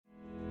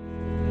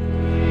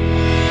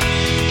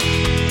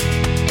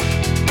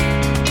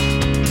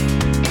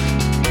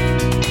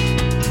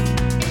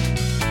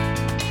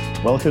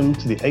Welcome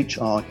to the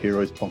HR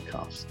Heroes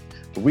podcast,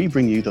 where we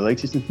bring you the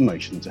latest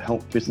information to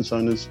help business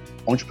owners,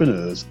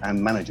 entrepreneurs,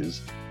 and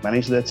managers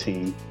manage their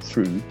team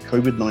through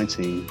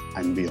COVID-19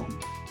 and beyond.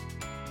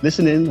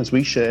 Listen in as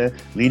we share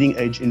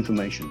leading-edge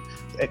information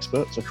with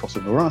experts across a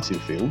variety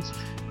of fields,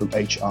 from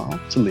HR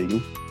to legal,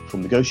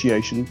 from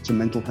negotiation to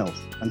mental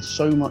health, and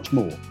so much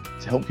more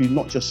to help you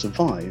not just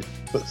survive,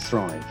 but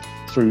thrive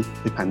through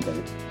the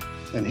pandemic.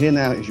 And here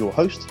now is your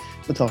host,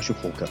 Natasha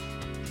Hawker.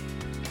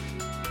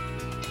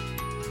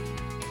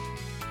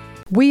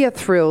 We are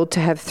thrilled to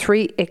have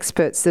three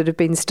experts that have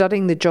been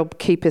studying the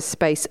JobKeeper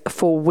space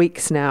for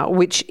weeks now,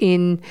 which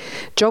in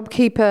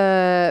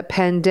JobKeeper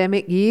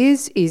pandemic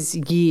years is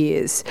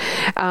years.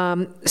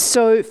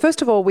 So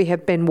first of all, we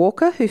have Ben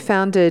Walker, who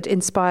founded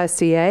Inspire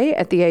CA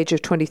at the age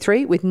of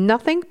 23 with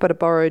nothing but a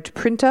borrowed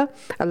printer,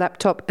 a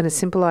laptop and a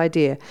simple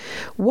idea.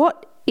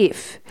 What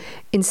if,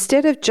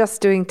 instead of just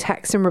doing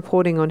tax and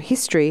reporting on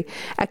history,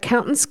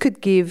 accountants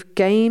could give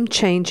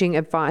game-changing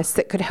advice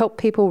that could help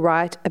people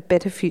write a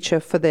better future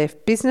for their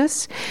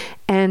business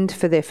and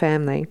for their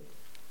family?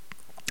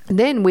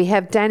 Then we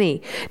have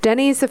Danny.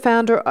 Danny is the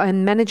founder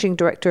and managing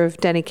director of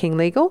Danny King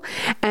Legal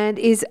and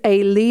is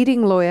a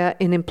leading lawyer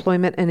in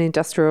employment and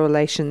industrial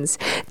relations.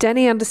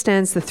 Danny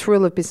understands the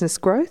thrill of business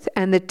growth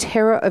and the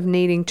terror of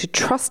needing to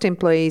trust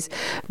employees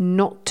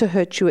not to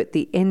hurt you at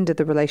the end of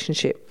the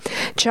relationship.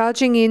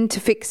 Charging in to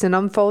fix an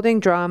unfolding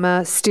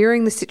drama,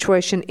 steering the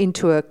situation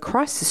into a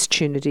crisis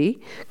opportunity,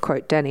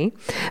 quote Danny,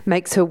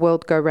 makes her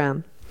world go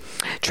round.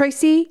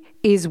 Tracy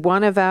is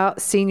one of our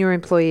senior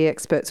employee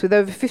experts with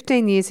over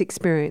 15 years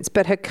experience,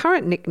 but her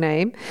current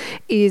nickname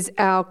is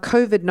our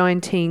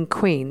COVID-19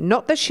 Queen.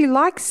 Not that she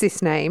likes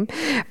this name,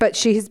 but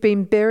she has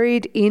been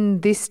buried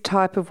in this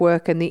type of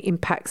work and the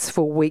impacts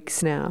for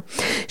weeks now.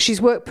 She's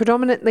worked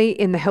predominantly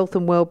in the health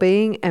and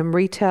wellbeing and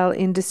retail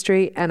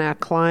industry, and our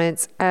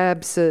clients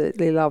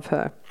absolutely love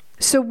her.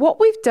 So what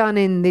we've done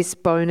in this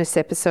bonus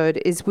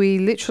episode is we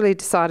literally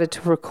decided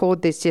to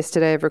record this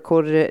yesterday. I've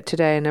recorded it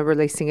today and are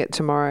releasing it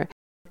tomorrow.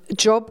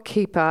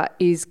 JobKeeper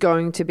is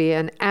going to be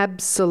an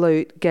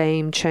absolute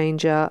game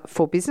changer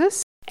for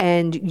business,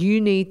 and you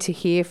need to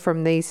hear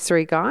from these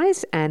three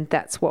guys, and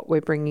that's what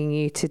we're bringing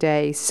you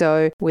today.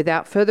 So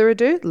without further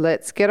ado,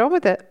 let's get on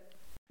with it.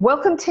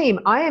 Welcome, team.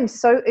 I am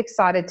so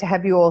excited to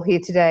have you all here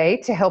today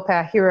to help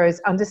our heroes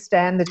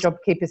understand the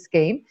JobKeeper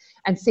scheme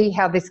and see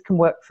how this can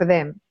work for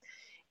them.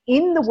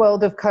 In the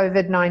world of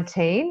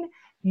COVID-19,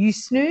 you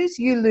snooze,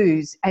 you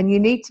lose, and you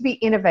need to be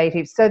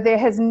innovative. So there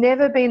has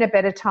never been a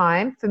better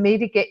time for me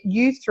to get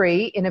you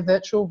three in a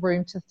virtual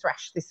room to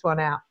thrash this one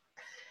out.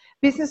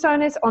 Business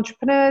owners,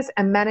 entrepreneurs,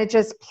 and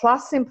managers,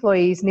 plus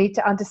employees need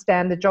to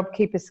understand the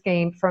JobKeeper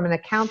scheme from an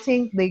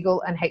accounting,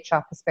 legal, and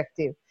HR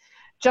perspective.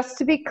 Just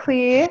to be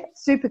clear,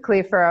 super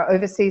clear for our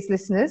overseas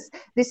listeners,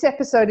 this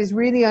episode is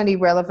really only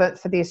relevant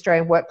for the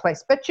Australian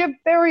workplace, but you're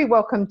very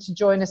welcome to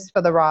join us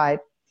for the ride,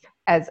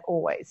 as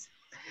always.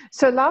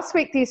 So last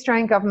week, the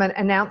Australian government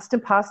announced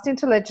and passed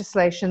into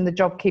legislation the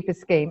JobKeeper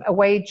scheme, a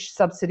wage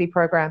subsidy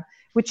program,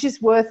 which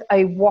is worth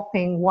a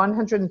whopping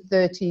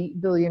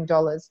 $130 billion.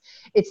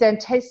 It's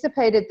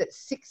anticipated that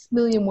 6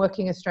 million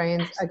working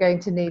Australians are going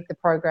to need the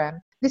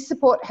program. This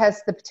support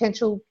has the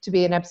potential to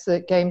be an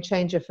absolute game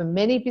changer for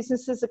many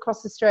businesses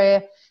across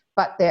Australia,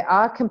 but there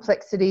are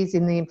complexities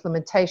in the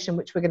implementation,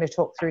 which we're going to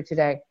talk through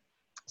today.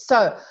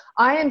 So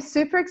I am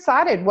super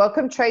excited.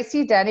 Welcome,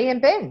 Tracy, Danny,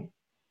 and Ben.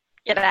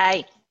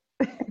 G'day.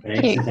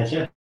 Thanks,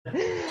 Natasha.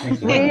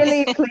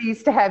 Really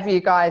pleased to have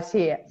you guys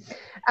here.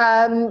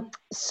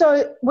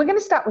 So we're going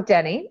to start with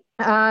Danny.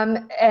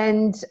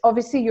 And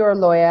obviously you're a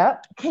lawyer.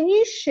 Can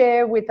you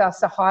share with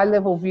us a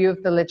high-level view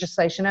of the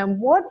legislation and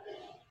what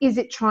is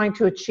it trying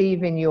to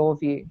achieve in your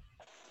view?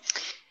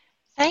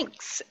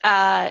 Thanks.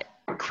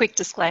 Quick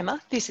disclaimer,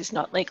 this is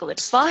not legal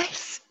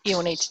advice. You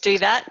will need to do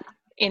that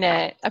in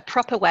a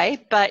proper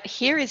way, but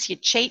here is your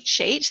cheat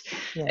sheet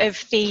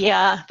of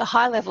the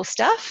high level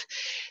stuff.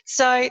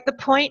 So the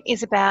point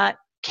is about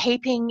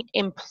keeping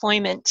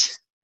employment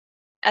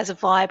as a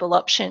viable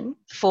option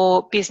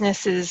for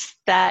businesses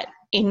that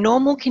in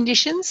normal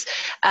conditions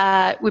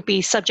would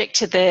be subject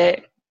to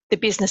the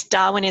business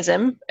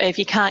Darwinism of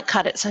you can't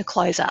cut it, so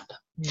close up.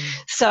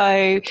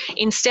 So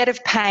instead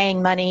of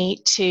paying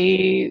money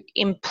to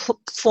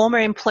former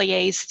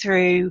employees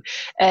through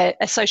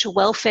a social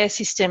welfare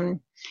system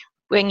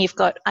when you've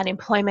got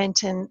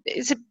unemployment, and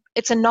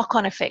it's a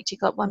knock-on effect.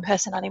 You've got one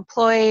person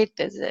unemployed,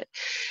 there's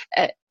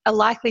a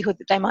likelihood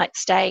that they might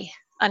stay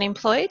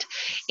unemployed.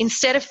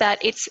 Instead of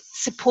that, it's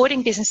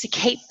supporting business to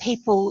keep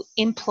people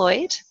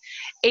employed,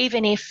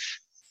 even if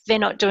they're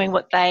not doing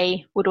what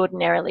they would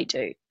ordinarily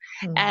do.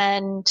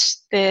 And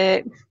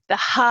the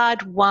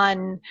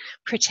hard-won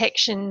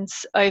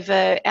protections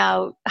over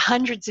our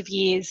hundreds of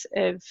years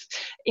of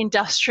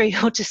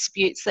industrial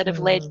disputes that have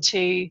led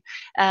to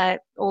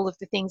all of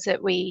the things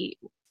that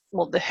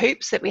the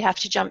hoops that we have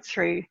to jump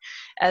through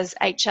as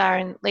HR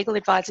and legal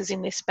advisors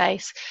in this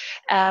space,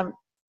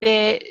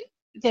 they're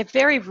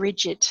very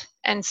rigid.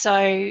 And so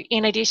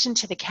in addition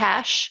to the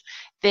cash,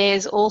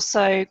 there's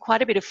also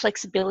quite a bit of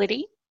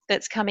flexibility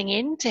that's coming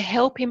in to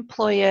help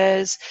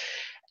employers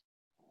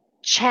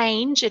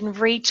change and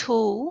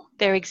retool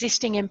their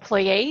existing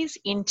employees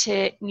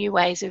into new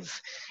ways of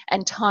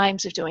and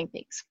times of doing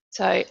things.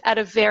 So at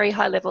a very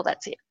high level,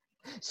 that's it.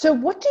 So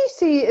what do you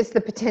see as the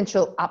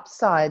potential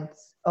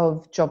upsides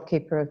of the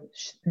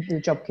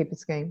JobKeeper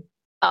scheme?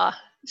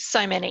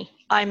 So many.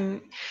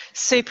 I'm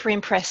super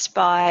impressed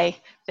by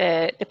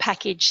the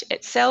package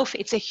itself.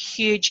 It's a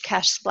huge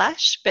cash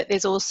splash, but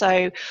there's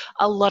also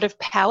a lot of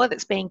power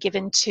that's being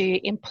given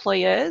to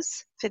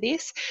employers for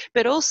this.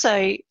 But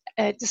also,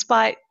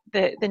 despite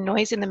the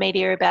noise in the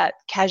media about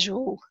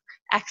casual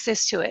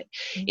access to it,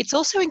 it's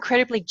also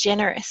incredibly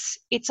generous.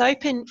 It's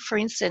open, for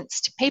instance,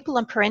 to people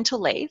on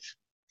parental leave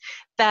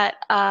that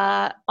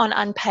are on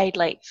unpaid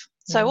leave.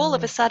 So all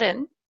of a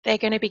sudden, they're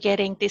going to be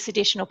getting this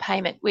additional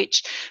payment,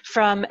 which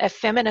from a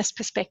feminist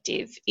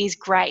perspective is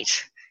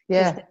great.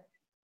 Yeah.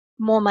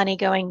 More money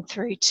going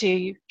through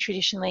to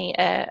traditionally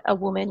a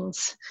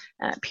woman's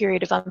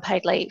period of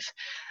unpaid leave.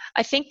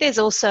 I think there's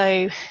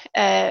also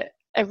a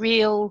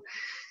real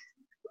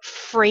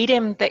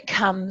freedom that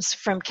comes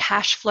from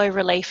cash flow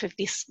relief of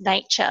this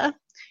nature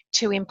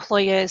to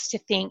employers to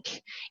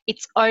think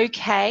it's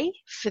okay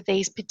for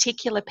these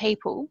particular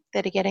people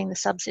that are getting the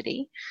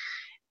subsidy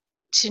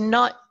to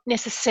not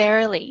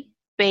necessarily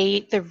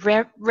be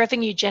the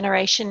revenue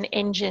generation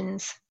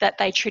engines that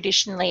they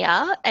traditionally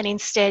are, and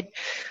instead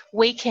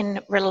we can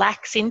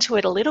relax into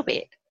it a little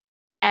bit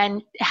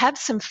and have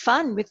some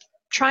fun with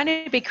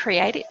trying to be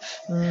creative.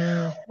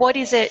 What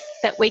is it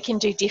that we can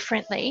do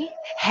differently?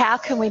 How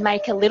can we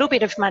make a little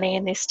bit of money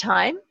in this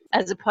time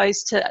as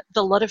opposed to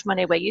the lot of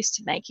money we're used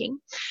to making?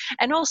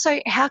 And also,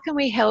 how can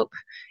we help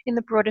in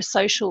the broader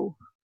social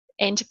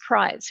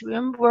enterprise?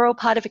 We're all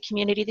part of a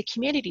community. The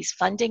community's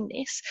funding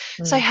this.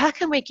 So how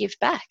can we give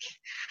back?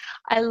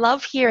 I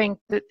love hearing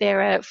that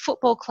there are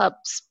football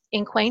clubs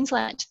in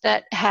Queensland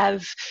that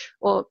have,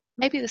 or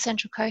maybe the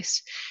Central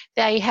Coast,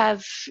 they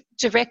have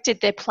directed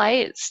their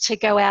players to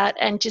go out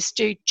and just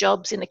do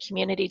jobs in the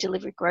community,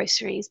 deliver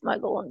groceries, mow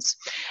lawns.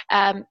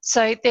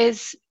 So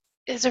there's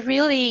a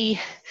really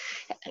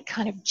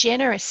kind of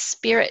generous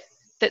spirit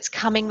that's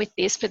coming with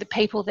this for the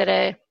people that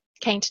are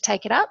keen to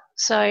take it up.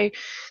 So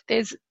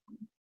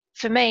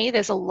for me,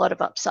 there's a lot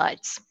of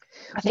upsides.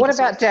 What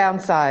about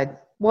downside?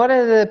 What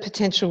are the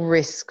potential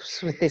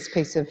risks with this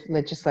piece of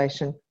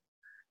legislation?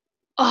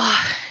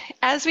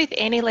 As with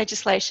any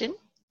legislation,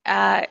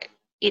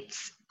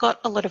 it's got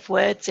a lot of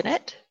words in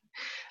it,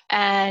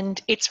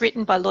 and it's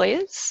written by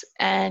lawyers,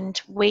 and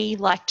we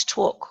like to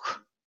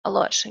talk a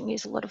lot and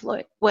use a lot of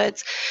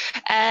words,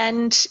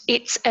 and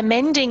it's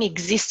amending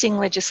existing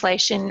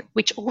legislation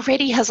which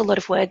already has a lot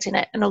of words in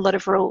it and a lot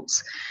of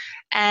rules.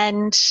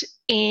 And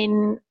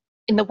in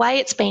the way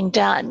it's been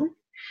done,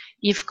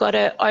 you've got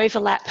to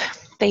overlap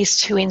these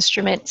two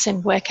instruments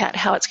and work out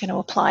how it's going to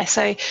apply.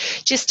 So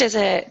just as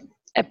a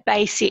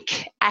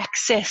basic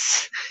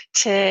access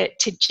to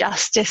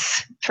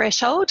justice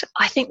threshold,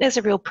 I think there's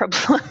a real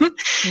problem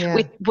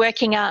with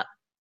working out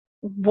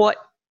what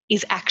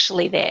is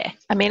actually there.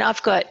 I mean,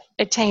 I've got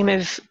a team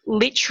of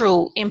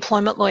literal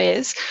employment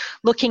lawyers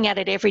looking at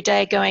it every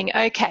day going,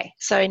 okay,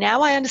 so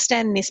now I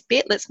understand this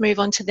bit, let's move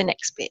on to the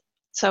next bit.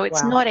 So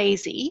it's not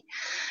easy.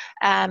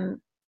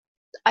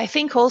 I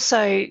think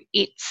also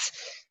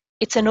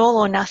it's an all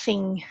or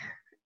nothing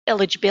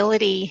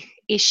eligibility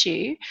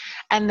issue,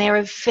 and there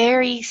are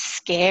very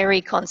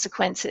scary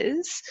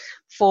consequences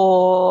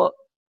for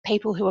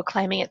people who are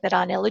claiming it that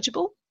aren't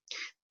eligible.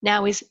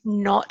 Now is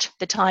not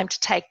the time to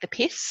take the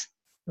piss.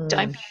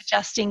 Don't be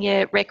adjusting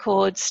your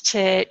records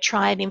to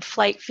try and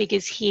inflate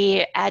figures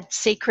here, add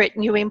secret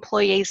new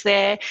employees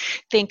there.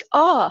 Think,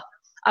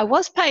 I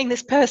was paying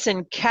this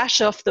person cash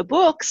off the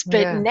books,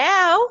 but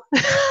now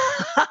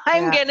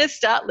I'm going to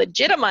start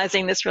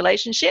legitimizing this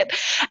relationship,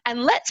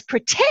 and let's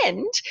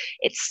pretend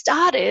it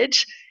started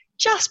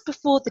just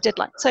before the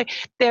deadline. So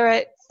there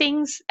are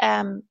things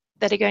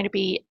that are going to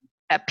be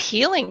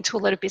appealing to a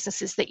lot of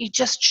businesses that you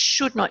just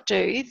should not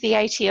do. The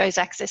ATO's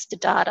access to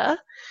data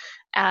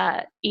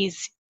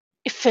is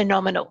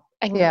phenomenal,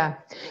 and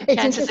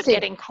chances of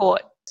getting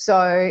caught.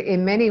 So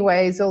in many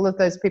ways, all of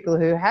those people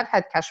who have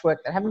had cash work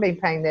that haven't been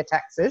paying their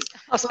taxes.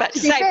 I was about to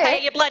say,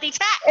 pay your bloody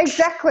tax.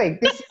 Exactly.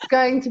 This is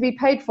going to be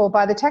paid for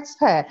by the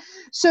taxpayer.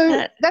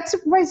 So that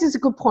raises a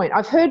good point.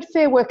 I've heard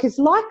Fair Work is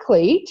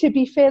likely to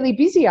be fairly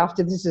busy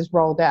after this is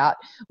rolled out.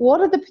 What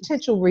are the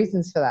potential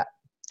reasons for that?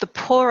 The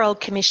poor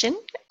old commission,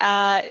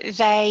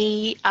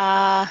 they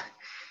are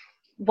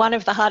one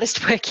of the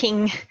hardest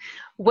working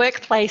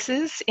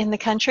workplaces in the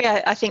country.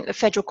 I think the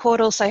federal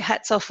court also,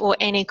 hats off, or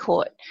any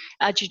court.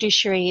 Our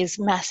judiciary is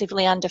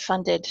massively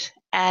underfunded,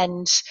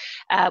 and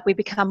we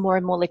become more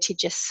and more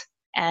litigious.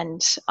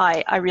 And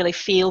I really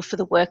feel for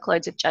the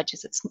workloads of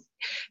judges.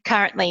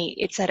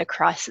 Currently at a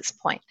crisis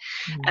point.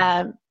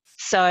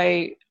 So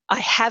I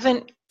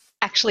haven't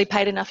actually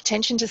paid enough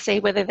attention to see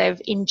whether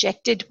they've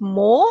injected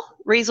more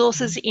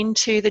resources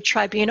into the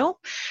tribunal,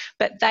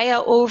 but they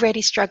are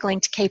already struggling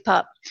to keep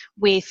up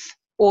with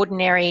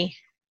ordinary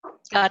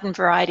garden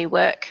variety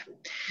work.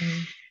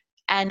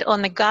 And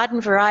on the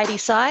garden variety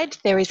side,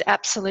 there is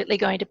absolutely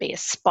going to be a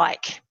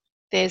spike.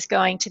 There's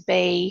going to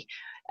be,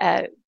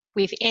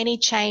 with any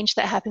change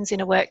that happens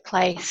in a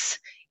workplace,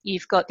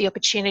 you've got the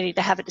opportunity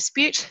to have a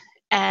dispute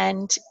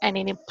and an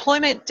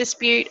employment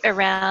dispute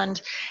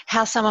around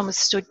how someone was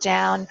stood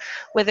down,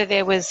 whether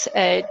there was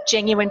a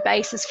genuine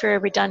basis for a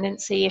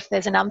redundancy, if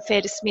there's an unfair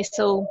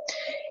dismissal.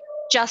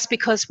 Just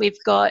because we've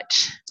got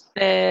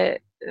the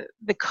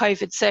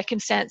COVID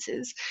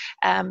circumstances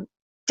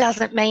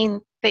doesn't mean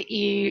that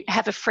you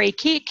have a free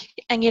kick,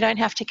 and you don't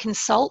have to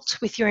consult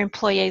with your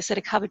employees that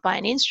are covered by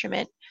an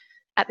instrument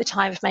at the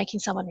time of making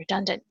someone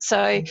redundant.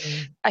 So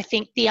I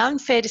think the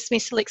unfair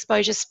dismissal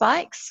exposure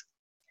spikes,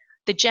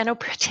 the general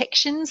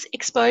protections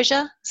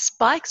exposure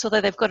spikes,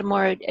 although they've got a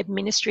more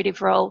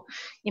administrative role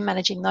in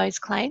managing those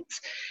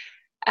claims.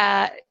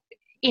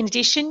 In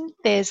addition,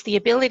 there's the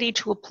ability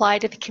to apply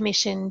to the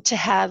Commission to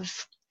have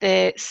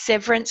the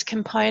severance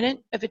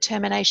component of a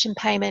termination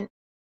payment.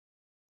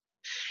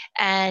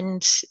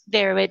 And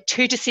there were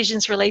 2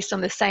 decisions released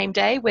on the same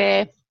day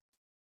where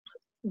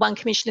one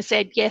commissioner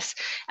said, yes,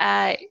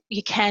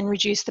 you can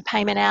reduce the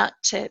payment out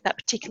to that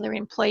particular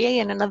employee,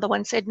 and another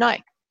one said, no,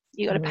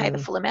 you got to pay the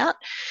full amount.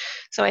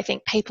 So I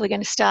think people are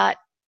going to start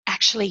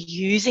actually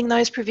using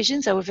those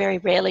provisions. They were very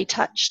rarely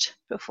touched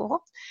before.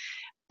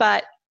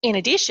 But in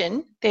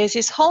addition, there's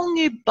this whole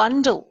new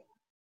bundle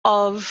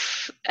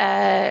of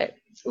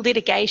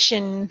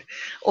litigation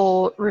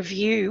or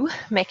review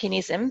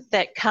mechanism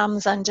that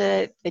comes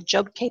under the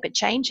JobKeeper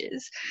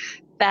changes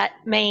that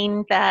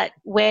mean that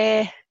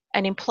where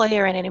an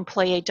employer and an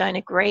employee don't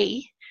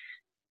agree,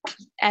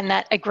 and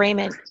that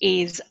agreement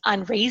is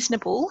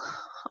unreasonable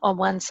on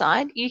one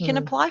side, you can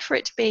apply for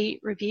it to be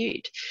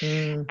reviewed.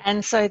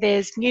 And so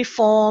there's new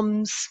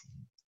forms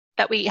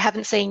that we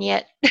haven't seen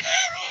yet.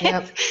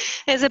 Yep.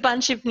 There's a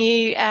bunch of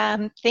new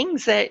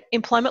things that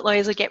employment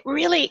lawyers will get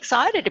really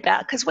excited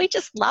about, because we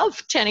just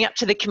love turning up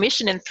to the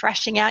Commission and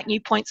thrashing out new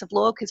points of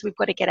law because we've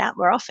got to get out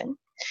more often.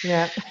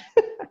 Yeah.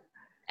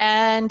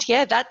 And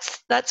yeah,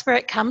 that's where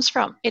it comes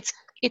from. It's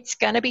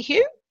going to be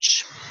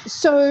huge.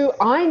 So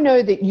I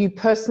know that you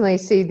personally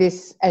see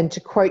this, and to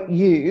quote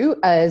you,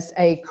 as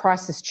a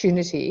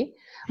crisis-tunity.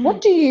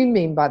 What do you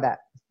mean by that?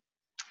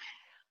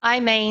 I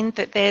mean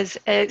that there's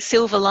a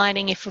silver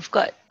lining if we've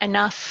got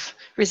enough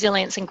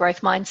resilience and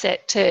growth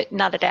mindset to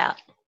nut it out.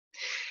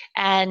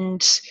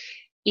 And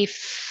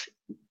if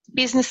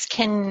business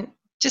can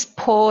just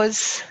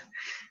pause,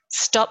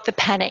 stop the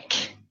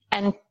panic,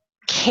 and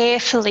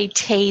carefully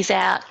tease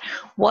out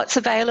what's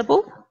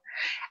available,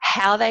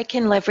 how they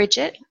can leverage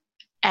it,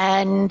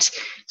 and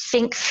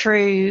think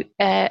through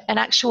an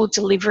actual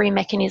delivery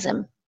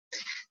mechanism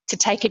to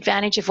take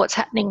advantage of what's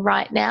happening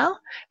right now.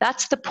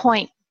 That's the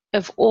point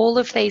of all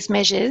of these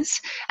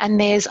measures, and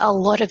there's a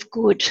lot of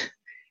good.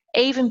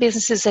 Even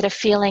businesses that are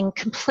feeling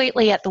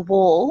completely at the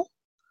wall,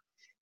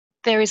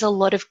 there is a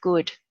lot of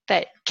good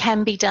that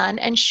can be done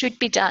and should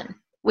be done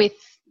with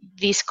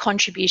this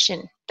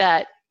contribution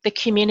that the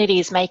community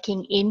is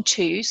making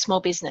into small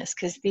business,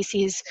 because this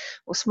is,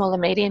 or small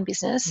and medium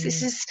business,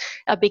 this is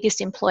our biggest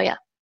employer.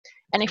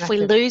 And if we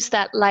lose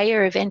that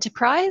layer of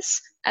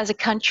enterprise as a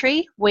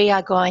country, we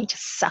are going to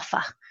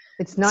suffer.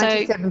 It's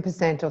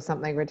 97% or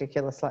something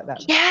ridiculous like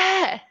that.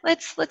 Yeah,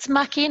 let's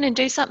muck in and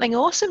do something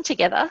awesome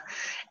together,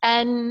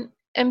 and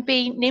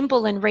be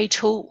nimble and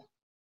retool.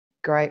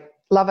 Great,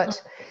 love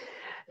it.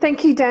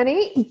 Thank you,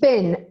 Danny.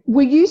 Ben,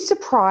 were you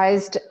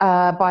surprised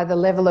by the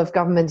level of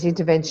government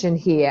intervention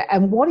here,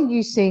 and what are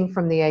you seeing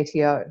from the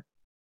ATO?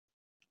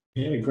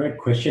 Yeah, great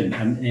question.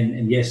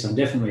 And yes, I'm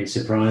definitely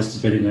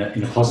surprised, but in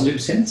a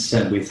positive sense,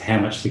 with how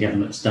much the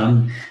government's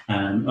done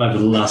over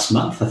the last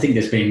month. I think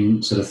there's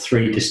been sort of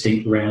 3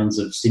 distinct rounds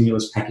of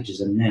stimulus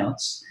packages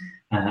announced,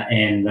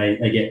 and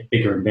they get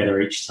bigger and better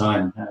each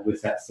time,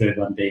 with that third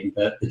one being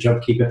the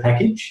JobKeeper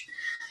package.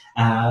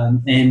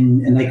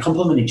 And they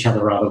complement each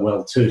other rather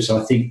well too.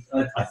 So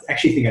I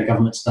actually think our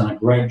government's done a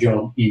great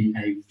job in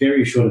a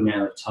very short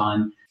amount of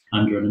time,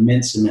 under an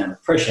immense amount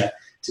of pressure,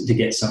 to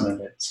get something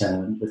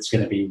that's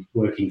going to be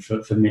working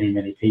for many,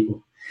 many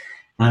people.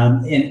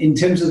 And in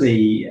terms of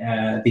the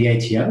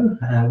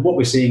ATO, what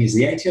we're seeing is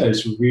the ATO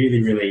is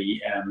really, really,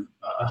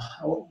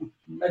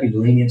 maybe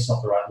lenient's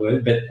not the right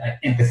word, but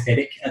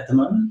empathetic at the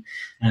moment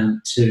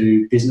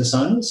to business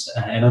owners.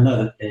 And I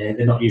know that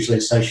they're not usually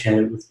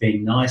associated with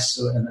being nice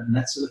and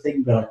that sort of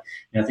thing, but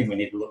I think we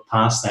need to look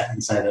past that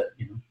and say that,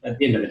 at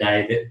the end of the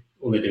day, that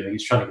all they're doing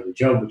is trying to get a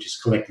job, which is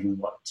collecting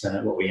what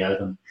we owe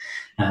them.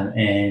 At the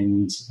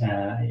end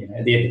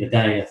of the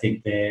day, I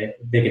think they're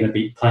going to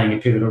be playing a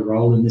pivotal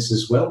role in this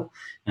as well,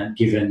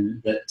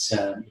 given that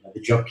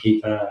the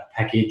JobKeeper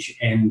package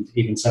and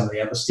even some of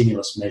the other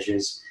stimulus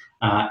measures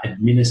are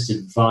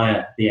administered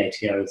via the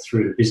ATO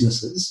through to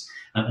businesses.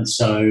 And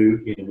so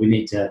we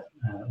need to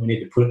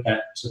put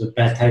that sort of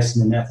bad taste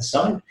in the mouth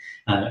aside,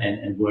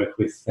 and work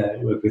with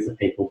the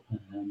people.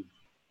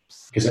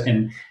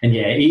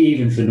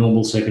 Even for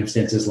normal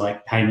circumstances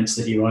like payments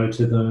that you owe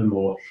to them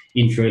or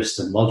interest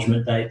and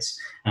lodgement dates,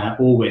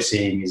 all we're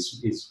seeing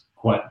is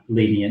quite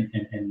lenient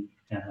and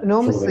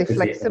enormously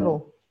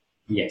flexible.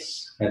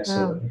 Yes,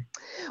 absolutely.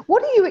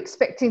 What are you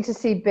expecting to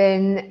see,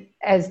 Ben,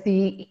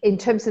 in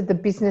terms of the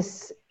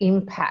business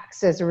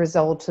impacts as a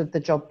result of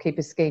the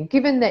JobKeeper scheme?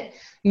 Given that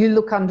you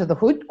look under the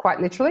hood, quite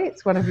literally,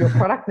 it's one of your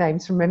product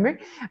names from memory,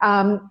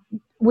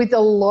 with a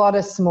lot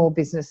of small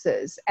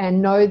businesses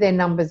and know their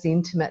numbers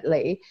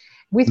intimately.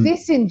 With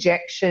this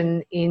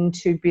injection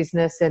into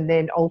business and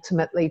then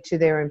ultimately to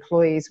their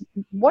employees,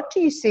 what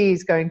do you see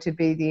is going to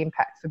be the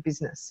impact for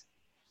business?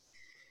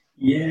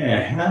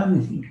 Yeah,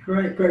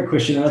 great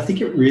question. I think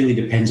it really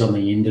depends on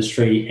the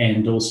industry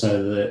and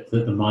also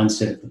the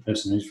mindset of the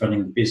person who's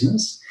running the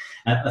business.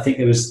 I think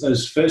there was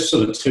those first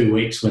sort of 2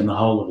 weeks when the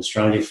whole of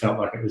Australia felt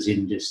like it was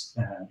in just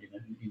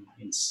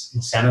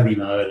insanity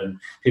mode and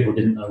people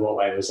didn't know what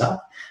way was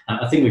up.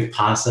 I think we've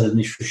passed that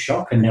initial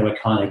shock and now we're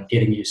kind of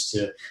getting used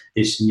to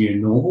this new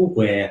normal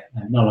where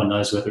no one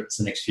knows whether it's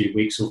the next few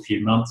weeks or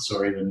few months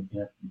or even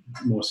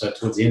more so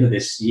towards the end of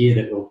this year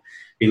that we'll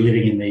be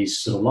living in these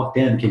sort of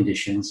lockdown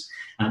conditions.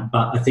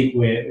 But I think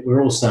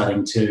we're all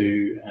starting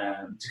to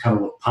kind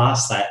of look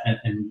past that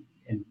and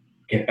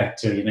get back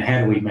to,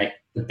 how do we make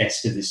the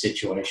best of this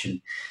situation?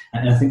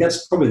 And I think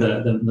that's probably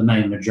the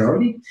main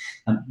majority.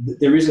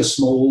 There is a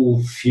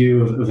small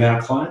few of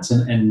our clients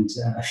and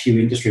a few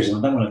industries, and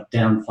I don't want to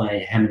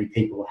downplay how many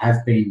people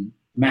have been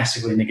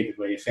massively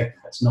negatively affected.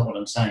 That's not what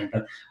I'm saying,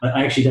 but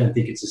I actually don't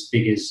think it's as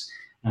big as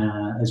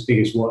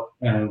what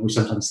we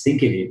sometimes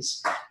think it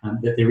is.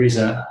 That there is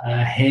a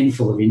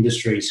handful of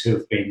industries who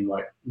have been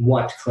like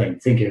wiped clean.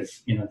 Think of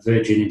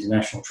Virgin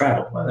International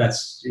Travel. Well,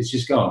 it's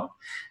just gone.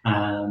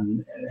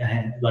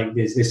 Like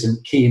there's some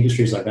key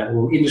industries like that,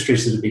 or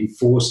industries that have been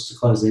forced to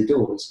close their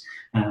doors.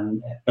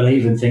 But I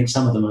even think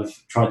some of them have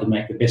tried to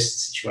make the best of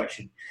the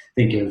situation.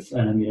 Think of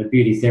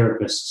beauty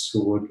therapists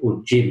or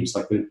gyms,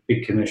 like the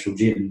big commercial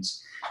gyms.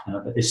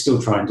 But they're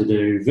still trying to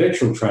do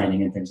virtual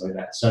training and things like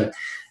that. So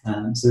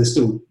they're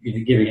still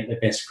giving it their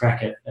best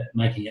crack at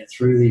making it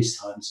through these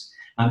times.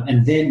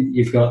 And then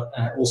you've got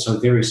also a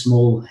very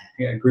small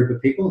group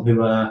of people who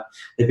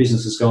their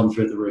business has gone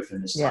through the roof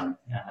in this time.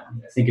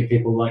 Think of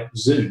people like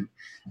Zoom.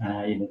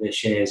 Their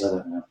shares, I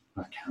don't know,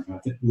 I can't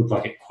remember. It looked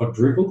like it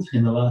quadrupled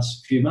in the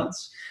last few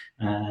months.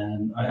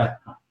 I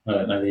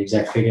don't know the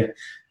exact figure,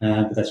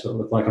 but that's what it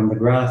looked like on the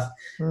graph.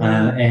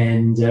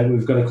 And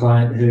we've got a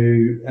client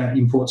who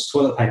imports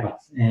toilet paper,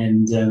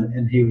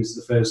 and he was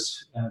the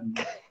first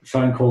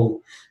phone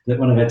call that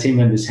one of our team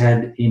members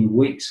had in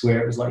weeks, where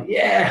it was like,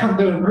 "Yeah, I'm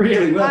doing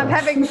really well. I'm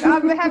having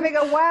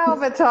a wow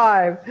of a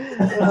time."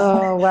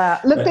 Oh wow!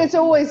 Look, there's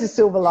always a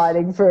silver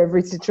lining for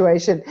every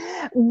situation.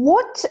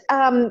 What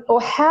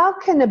or how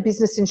can a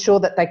business ensure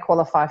that they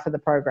qualify for the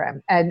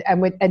program? And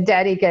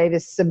Danny gave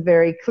us some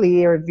very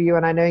clear view,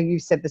 and I know you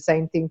said the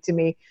same thing to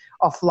me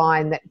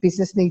offline, that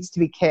business needs to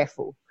be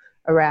careful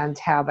around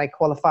how they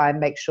qualify and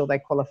make sure they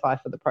qualify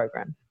for the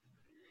program.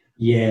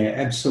 Yeah,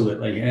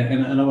 absolutely,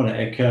 and I want to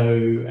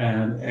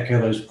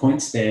echo those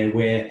points there,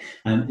 where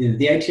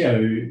the ATO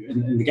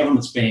and the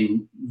government's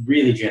been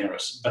really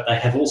generous, but they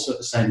have also at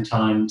the same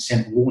time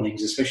sent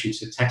warnings, especially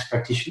to tax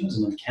practitioners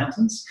and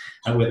accountants,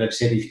 where they've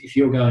said if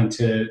you're going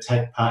to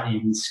take part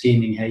in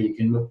scheming how you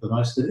can milk the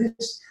most of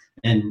this,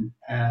 and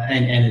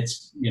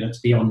it's it's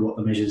beyond what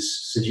the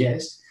measures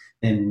suggest,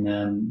 then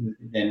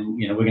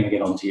we're going to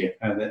get onto you.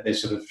 They're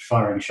sort of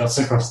firing shots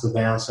across the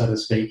bow, so to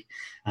speak.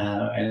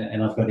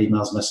 And I've got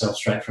emails myself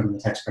straight from the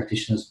Tax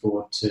Practitioners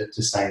Board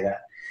to say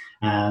that.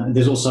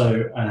 There's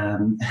also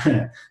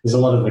there's a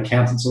lot of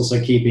accountants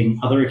also keeping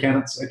other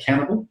accountants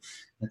accountable.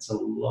 That's a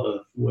lot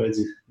of words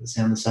that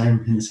sound the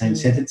same in the same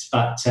sentence.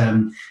 But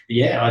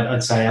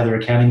I'd say other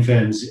accounting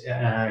firms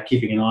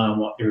keeping an eye on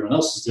what everyone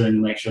else is doing to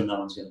make sure no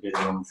one's going to do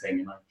the wrong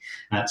thing.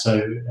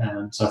 So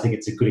I think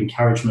it's a good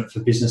encouragement for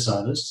business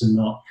owners to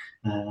not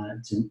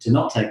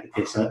take the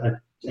piss.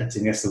 I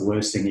think that's the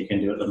worst thing you can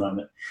do at the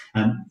moment.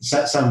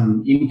 So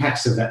some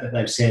impacts of that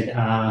they've said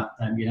are,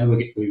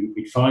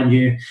 we'd fine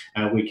you.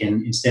 We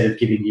can, instead of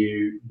giving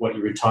you what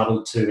you're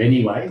entitled to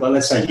anyway, well,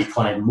 let's say you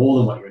claim more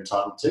than what you're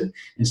entitled to,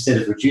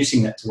 instead of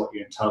reducing that to what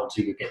you're entitled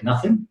to, you get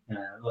nothing. We're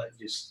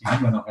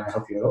not going to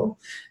help you at all.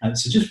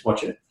 So just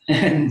watch it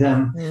and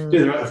do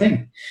the right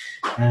thing.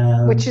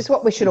 Which is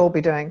what we should all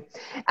be doing.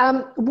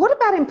 What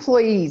about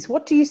employees?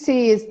 What do you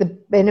see as the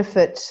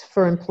benefit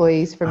for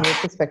employees from your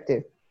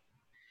perspective?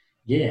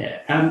 Yeah.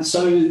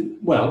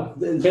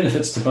 The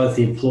benefits to both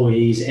the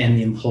employees and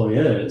the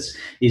employers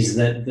is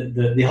that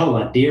the whole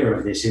idea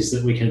of this is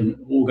that we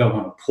can all go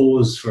on a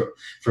pause for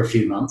a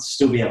few months,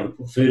 still be able to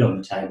put food on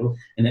the table,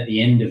 and at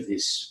the end of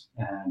this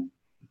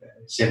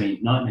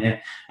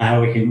semi-nightmare,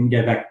 we can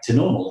go back to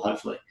normal,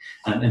 hopefully.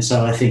 And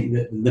so I think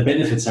that the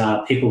benefits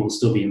are people will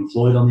still be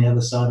employed on the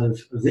other side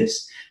of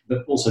this,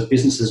 but also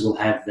businesses will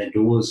have their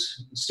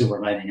doors still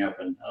remaining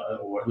open,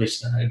 or at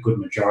least a good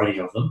majority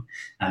of them,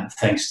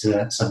 thanks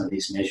to some of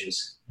these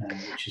measures,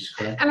 which is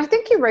great. And I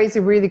think you raise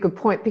a really good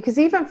point, because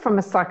even from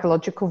a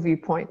psychological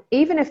viewpoint,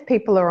 even if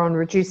people are on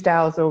reduced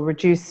hours or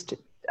reduced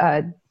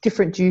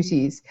different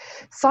duties,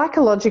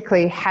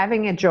 psychologically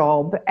having a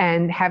job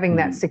and having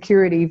that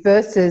security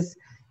versus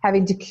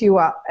having to queue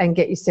up and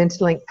get your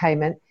Centrelink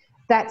payment,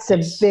 That's a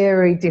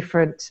very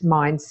different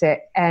mindset.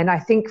 And I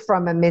think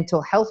from a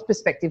mental health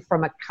perspective,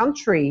 from a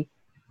country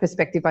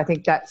perspective, I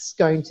think that's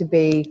going to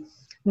be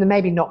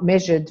maybe not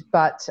measured,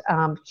 but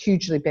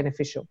hugely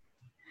beneficial.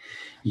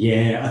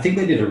 Yeah, I think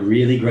they did a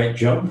really great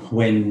job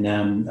when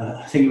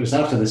I think it was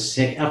after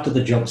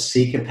the job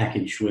seeker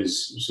package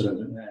was sort of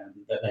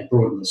that they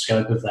broadened the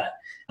scope of that.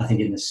 I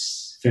think in the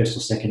first or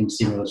second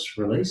stimulus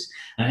release,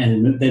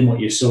 and then what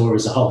you saw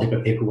is a whole heap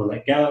of people were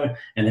let go,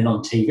 and then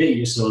on TV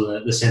you saw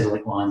the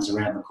Centrelink lines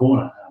around the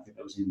corner. I think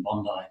that was in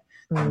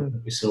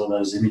Bondi. We saw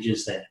those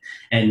images there,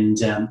 and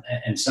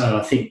so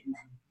I think,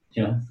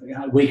 you know,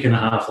 a week and a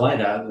half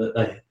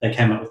later, they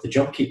came up with the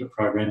JobKeeper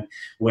program,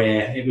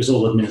 where it was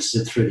all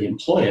administered through the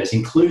employers,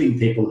 including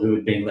people who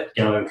had been let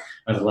go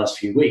over the last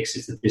few weeks,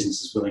 if the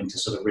business is willing to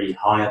sort of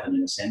rehire them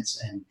in a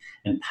sense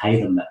and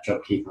pay them that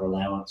JobKeeper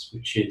allowance,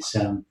 which is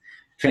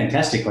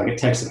fantastic. Like, it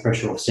takes the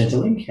pressure off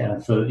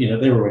Centrelink for, you know,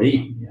 they're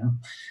already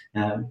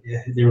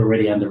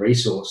under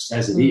resourced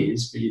as it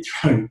is, but you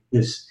throw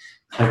this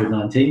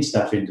COVID-19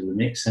 stuff into the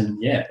mix,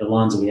 and the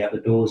lines will be out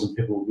the doors and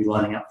people will be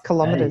lining up for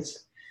kilometres.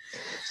 days.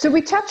 So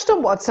we touched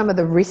on what some of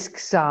the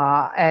risks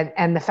are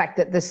and the fact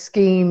that the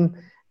scheme,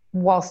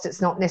 whilst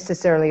it's not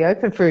necessarily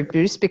open for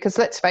abuse, because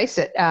let's face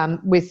it,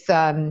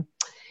 the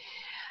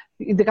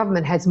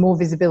government has more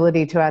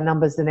visibility to our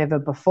numbers than ever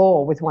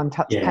before with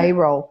one-touch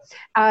payroll.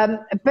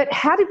 But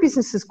how do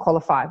businesses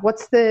qualify?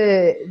 What's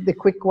the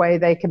quick way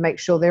they can make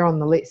sure they're on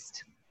the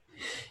list?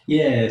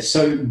 Yeah,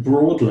 so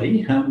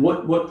broadly,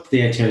 what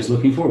the ATO is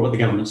looking for, what the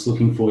government's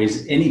looking for,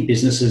 is any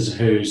businesses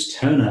whose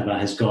turnover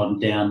has gone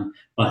down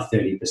by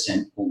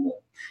 30% or more.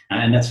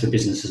 And that's for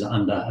businesses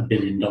under $1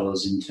 billion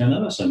in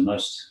turnover, so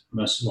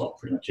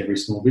pretty much every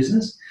small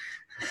business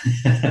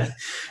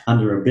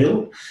under $1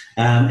 billion.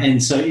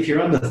 And so if your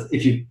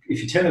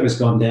turnover has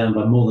gone down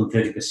by more than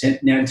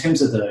 30%, now in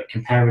terms of the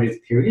comparative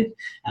period,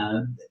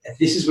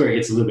 this is where it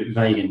gets a little bit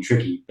vague and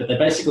tricky, but they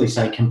basically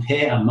say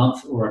compare a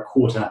month or a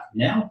quarter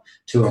now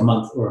to a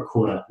month or a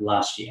quarter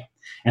last year.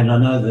 And I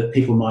know that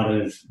people might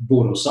have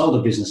bought or sold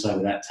a business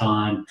over that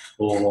time,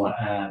 or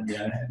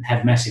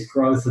had massive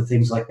growth and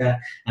things like that.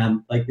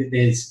 And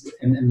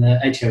the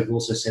ATO have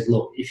also said,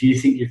 look, if you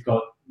think you've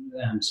got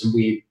some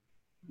weird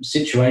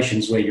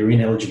situations where you're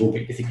ineligible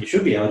but you think you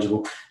should be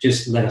eligible,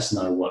 just let us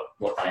know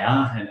what they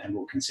are, and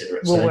we'll consider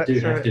it. So they do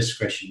have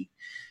discretion,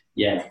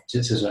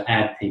 to sort of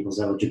add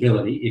people's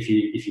eligibility if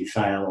you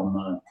fail on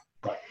the.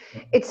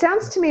 It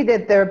sounds to me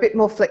that they're a bit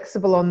more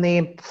flexible on the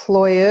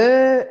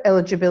employer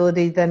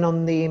eligibility than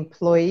on the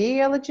employee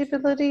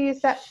eligibility.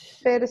 Is that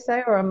fair to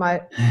say, or am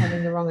I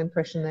having the wrong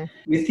impression there?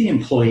 With the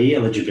employee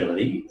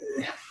eligibility,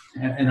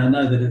 and I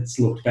know that it's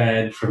looked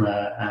bad from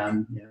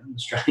a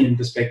Australian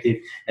perspective,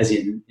 as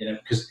in,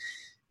 because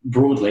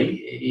broadly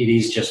it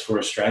is just for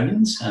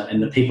Australians,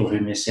 and the people who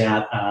miss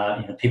out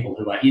are people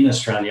who are in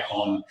Australia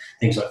on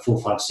things like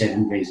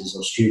 457 visas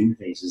or student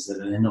visas that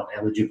they're not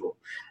eligible.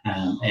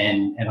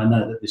 And I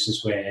know that this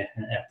is where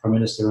our Prime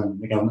Minister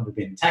and the government have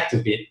been attacked a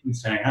bit and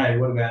saying, hey,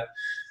 what about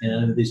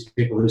these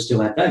people who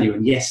still add value?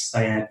 And yes,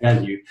 they add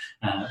value,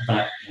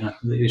 but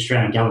the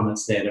Australian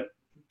government's there to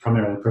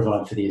primarily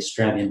provide for the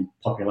Australian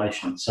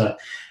population. So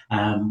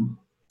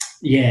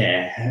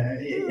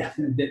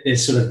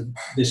there's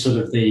sort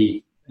of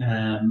the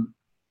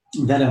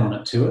that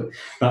element to it.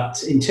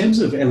 But in terms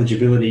of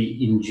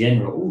eligibility in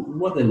general,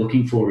 what they're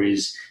looking for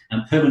is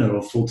permanent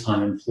or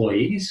full-time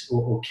employees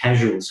or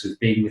casuals who've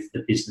been with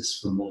the business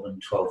for more than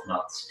 12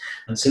 months.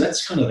 And so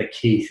that's kind of the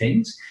key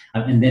things.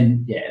 And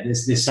then,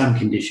 there's some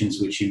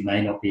conditions which you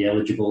may not be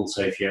eligible.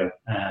 So if you're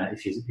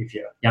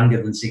younger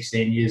than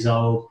 16 years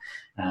old,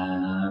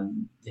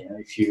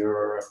 if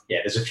you're,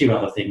 there's a few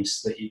other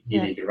things that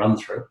you need to run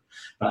through.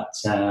 But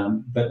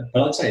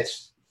I'd say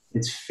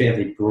it's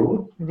fairly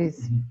broad. It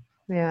is.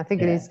 Yeah, I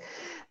think it is.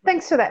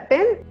 Thanks for that,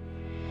 Ben.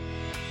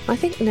 I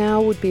think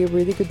now would be a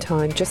really good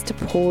time just to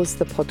pause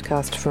the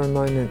podcast for a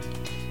moment.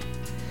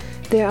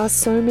 There are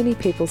so many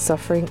people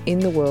suffering in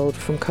the world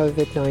from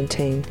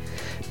COVID-19,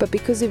 but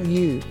because of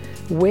you,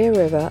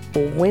 wherever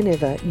or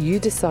whenever you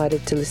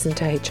decided to listen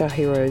to HR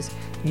Heroes,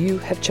 you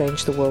have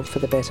changed the world for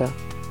the better.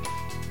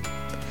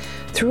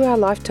 Through our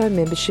lifetime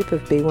membership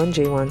of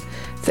B1G1,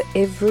 for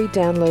every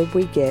download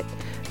we get,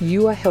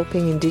 you are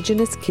helping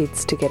Indigenous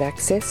kids to get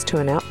access to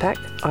an Outback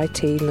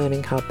IT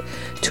learning hub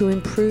to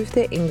improve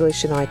their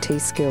English and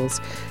IT skills,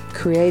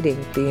 creating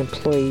the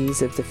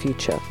employees of the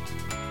future.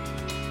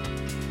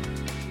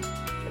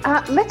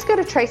 Let's go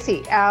to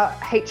Tracy, our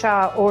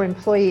HR or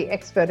employee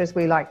expert, as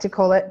we like to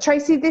call it.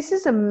 Tracy, this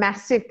is a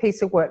massive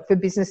piece of work for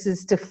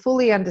businesses to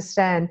fully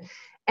understand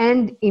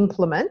and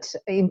implement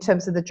in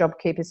terms of the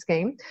JobKeeper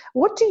scheme.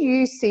 What do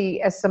you see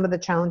as some of the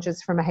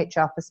challenges from a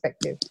HR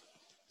perspective?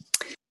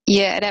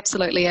 Yeah, it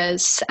absolutely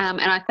is. And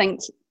I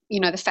think,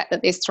 the fact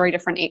that there's 3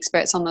 different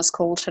experts on this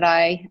call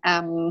today,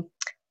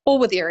 all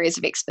with areas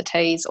of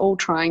expertise, all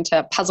trying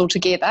to puzzle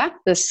together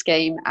this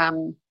scheme,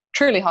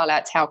 truly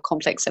highlights how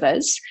complex it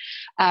is.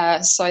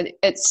 So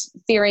it's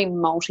very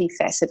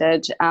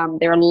multifaceted.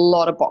 There are a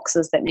lot of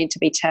boxes that need to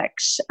be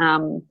ticked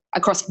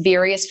across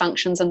various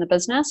functions in the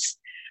business.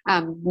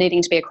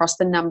 needing to be across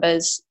the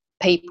numbers,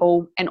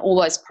 people, and all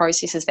those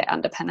processes that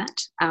underpin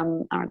it.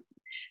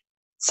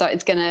 So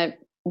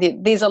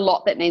there's a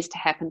lot that needs to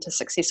happen to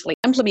successfully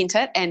implement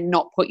it and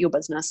not put your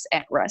business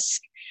at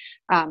risk.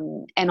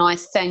 And I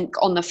think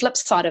on the flip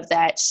side of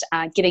that,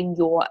 getting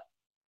your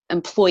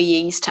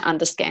employees to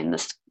understand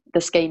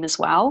the scheme as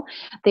well.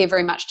 They're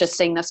very much just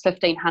seeing this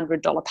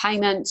 $1,500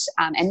 payment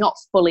and not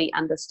fully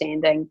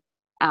understanding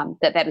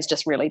that is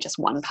just really just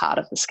one part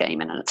of the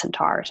scheme in its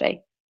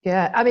entirety.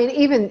 Yeah, I mean,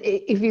 even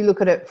if you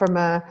look at it from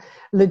a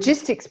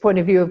logistics point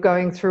of view of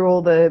going through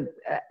all the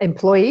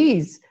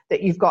employees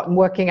that you've got and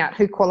working out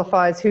who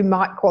qualifies, who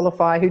might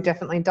qualify, who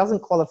definitely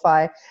doesn't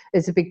qualify,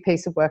 is a big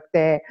piece of work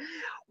there.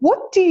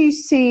 What do you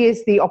see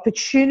as the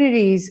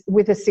opportunities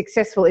with a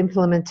successful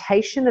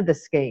implementation of the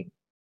scheme?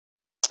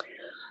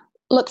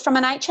 Look, from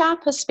an HR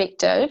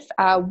perspective,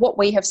 what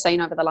we have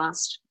seen over the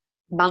last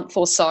month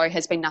or so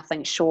has been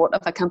nothing short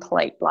of a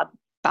complete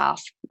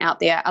bloodbath out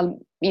there,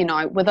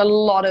 with a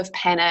lot of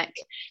panic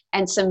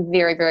and some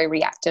very, very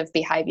reactive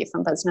behaviour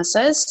from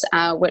businesses,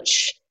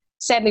 which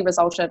sadly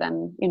resulted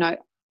in,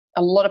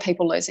 a lot of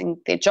people losing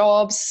their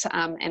jobs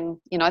and,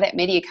 that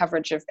media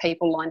coverage of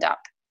people lined up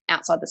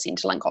outside the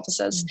Centrelink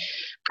offices.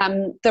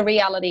 The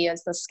reality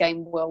is the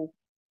scheme will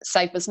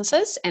save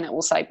businesses and it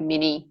will save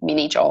many,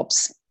 many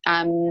jobs.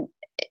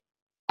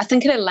 I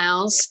think it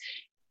allows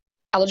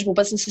eligible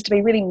businesses to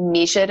be really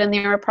measured in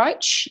their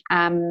approach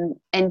and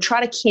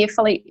try to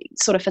carefully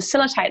sort of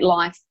facilitate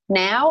life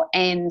now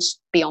and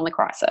beyond the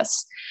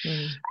crisis.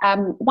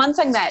 One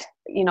thing that,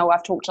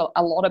 I've talked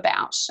a lot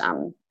about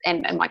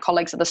and my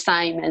colleagues are the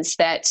same is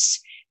that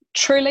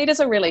true leaders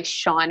are really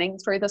shining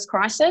through this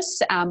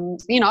crisis,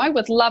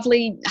 with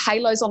lovely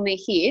halos on their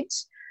head,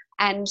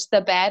 and the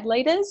bad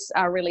leaders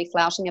are really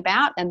flouting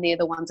about and they're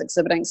the ones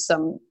exhibiting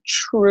some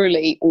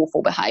truly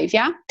awful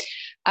behaviour.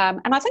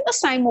 And I think the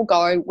same will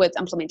go with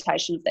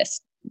implementation of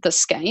this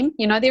scheme.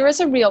 There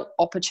is a real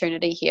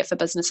opportunity here for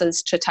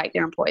businesses to take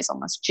their employees on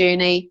this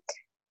journey,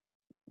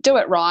 do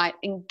it right,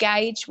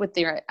 engage with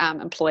their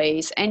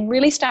employees, and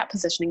really start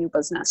positioning your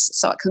business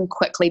so it can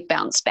quickly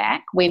bounce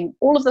back when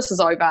all of this is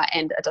over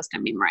and a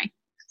distant memory.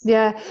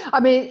 Yeah,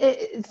 I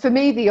mean, for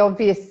me, the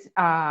obvious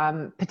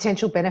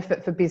potential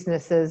benefit for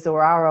businesses or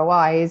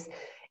ROI is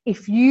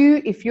if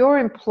your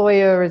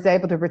employer is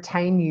able to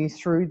retain you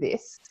through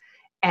this,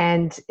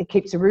 and it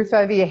keeps a roof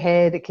over your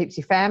head, it keeps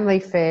your family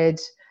fed,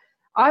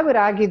 I would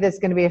argue there's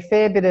going to be a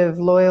fair bit of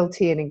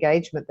loyalty and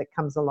engagement that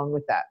comes along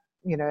with that.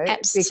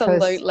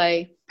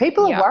 Absolutely.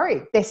 People are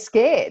worried, they're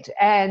scared,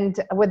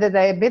 and whether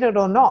they admit it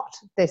or not,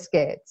 they're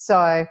scared.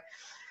 So,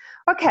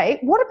 okay,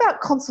 what about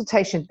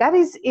consultation? That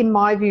is, in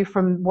my view,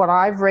 from what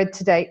I've read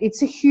today,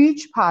 it's a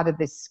huge part of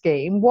this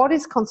scheme. What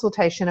is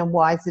consultation and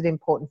why is it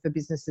important for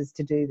businesses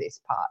to do this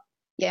part?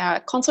 Yeah,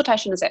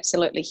 consultation is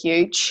absolutely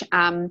huge.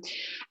 And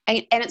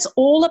it's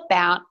all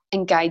about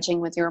engaging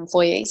with your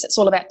employees. It's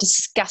all about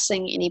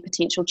discussing any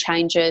potential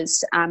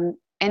changes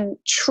and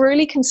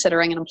truly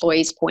considering an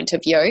employee's point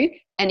of view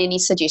and any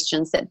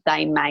suggestions that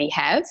they may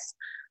have.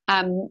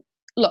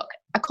 Look,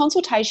 a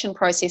consultation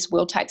process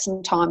will take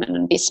some time and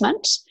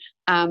investment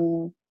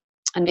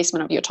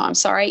of your time,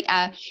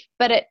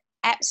 but it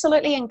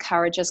absolutely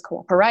encourages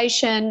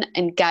cooperation,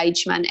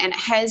 engagement, and it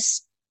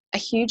has a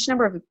huge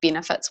number of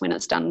benefits when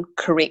it's done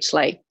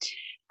correctly.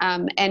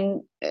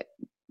 And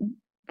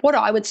what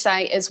I would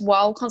say is,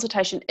 while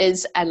consultation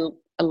is a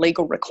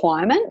legal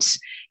requirement,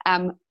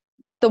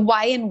 the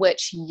way in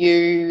which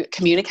you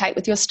communicate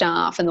with your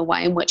staff and the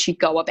way in which you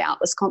go about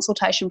this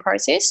consultation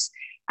process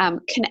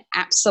can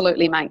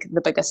absolutely make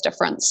the biggest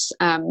difference.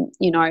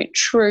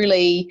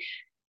 Truly,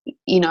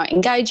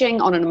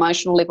 engaging on an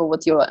emotional level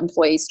with your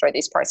employees through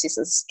these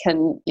processes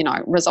can,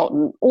 result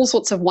in all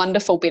sorts of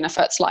wonderful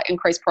benefits like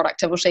increased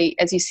productivity,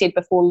 as you said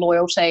before,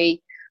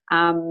 loyalty,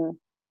 the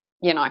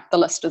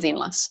list is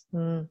endless.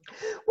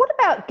 What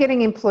about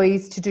getting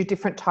employees to do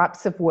different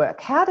types of work?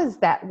 How does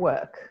that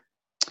work?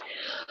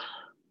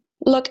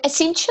 Look,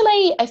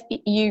 essentially, if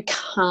you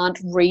can't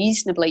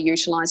reasonably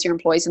utilise your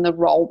employees in the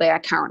role they are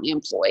currently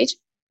employed,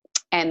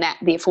 and that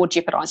therefore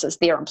jeopardises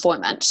their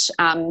employment,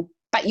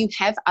 but you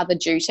have other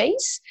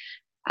duties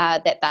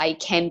that they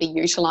can be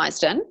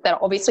utilised in that are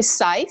obviously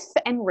safe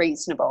and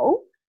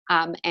reasonable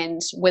and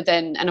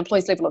within an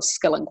employee's level of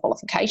skill and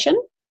qualification,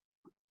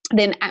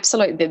 then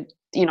absolutely,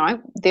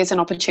 there's an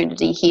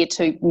opportunity here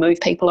to move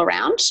people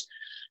around.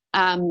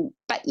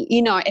 But,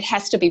 it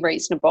has to be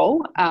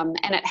reasonable and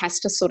it has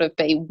to sort of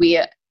be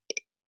where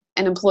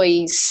an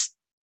employee's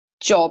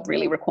job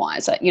really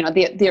requires it.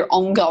 Their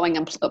ongoing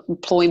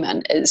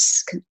employment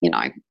is,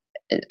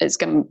 it's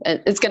going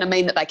to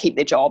mean that they keep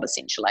their job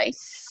essentially.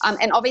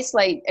 And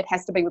obviously it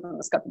has to be within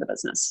the scope of the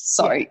business.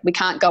 So we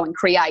can't go and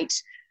create,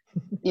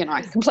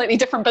 completely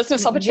different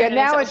business opportunities.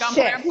 Now a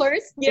chef.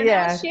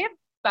 Now a chef.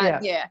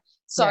 But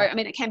So, I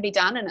mean, it can be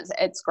done and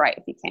it's great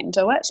if you can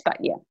do it, but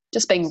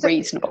just being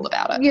reasonable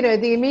about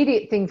it. The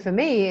immediate thing for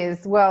me is,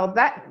 well,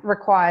 that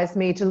requires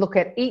me to look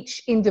at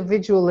each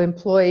individual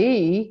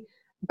employee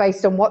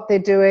based on what they're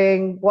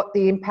doing, what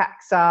the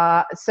impacts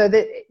are, so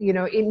that,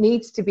 it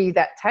needs to be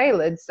that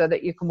tailored so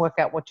that you can work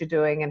out what you're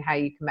doing and how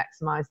you can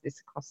maximize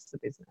this across the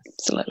business.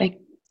 Absolutely.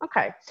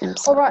 Okay.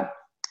 Absolutely. All right.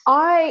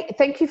 I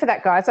thank you for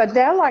that, guys. I'd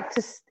now like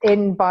to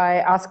end by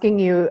asking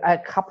you a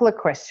couple of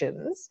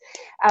questions,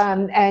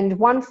 and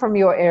one from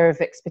your area of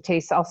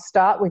expertise. I'll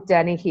start with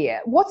Danny here.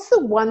 What's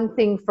the one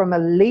thing from a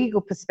legal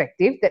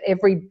perspective that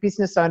every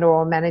business owner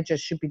or manager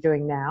should be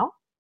doing now?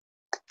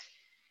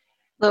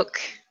 Look,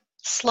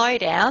 slow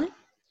down.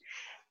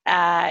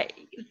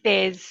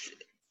 There's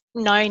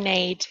no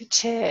need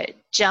to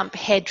jump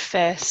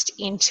headfirst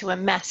into a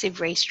massive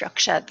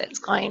restructure that's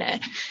going to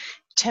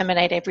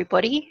terminate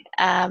everybody.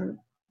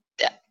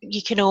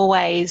 You can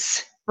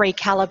always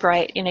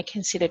recalibrate in a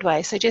considered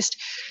way. So just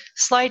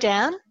slow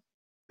down,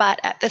 but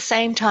at the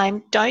same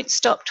time, don't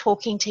stop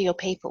talking to your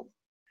people.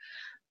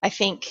 I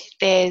think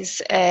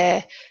there's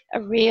a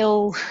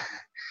real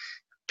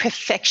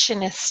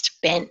perfectionist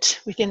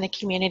bent within the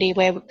community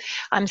where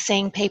I'm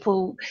seeing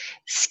people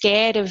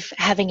scared of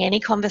having any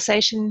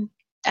conversation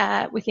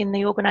within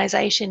the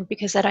organisation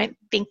because they don't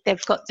think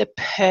they've got the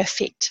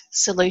perfect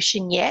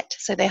solution yet.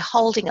 So they're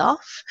holding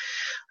off,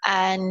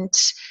 and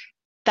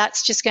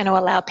that's just going to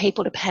allow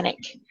people to panic.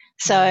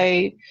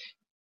 So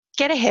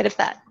get ahead of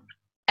that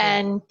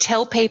and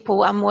tell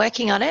people I'm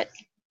working on it,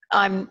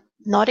 I'm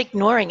not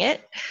ignoring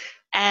it,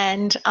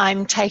 and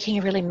I'm taking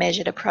a really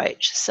measured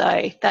approach.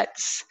 So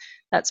that's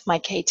my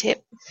key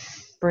tip.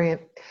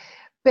 Brilliant.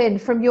 Ben,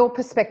 from your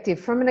perspective,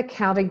 from an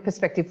accounting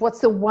perspective, what's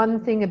the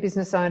one thing a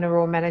business owner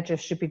or manager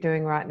should be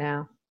doing right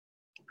now?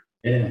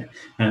 Yeah,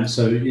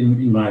 so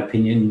in my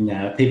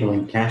opinion, people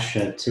and cash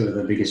are two of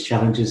the biggest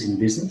challenges in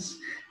business.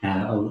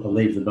 I'll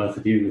leave the both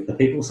of you with the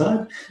people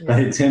side. Yeah. But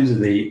in terms of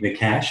the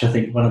cash, I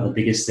think one of the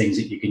biggest things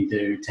that you can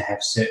do to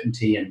have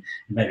certainty and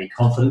maybe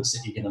confidence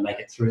that you're going to make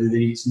it through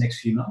these next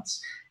few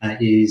months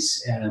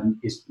is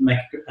make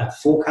a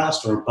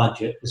forecast or a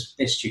budget as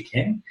best you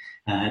can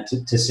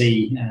to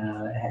see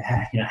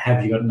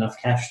have you got enough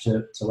cash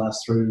to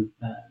last through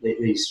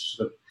these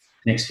sort of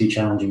next few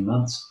challenging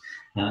months.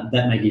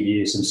 That may give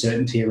you some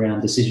certainty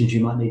around decisions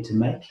you might need to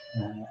make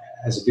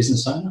as a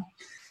business owner.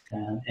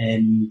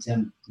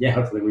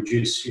 Hopefully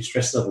reduce your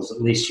stress levels.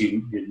 At least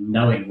you're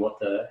knowing what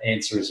the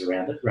answer is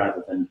around it,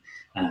 rather than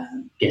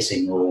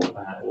guessing or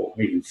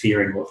even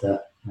fearing what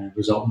the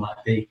result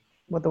might be.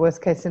 What the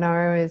worst case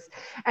scenario is.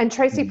 And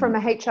Tracy, from a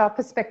HR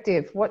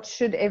perspective, what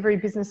should every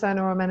business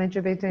owner or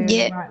manager be doing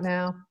right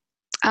now?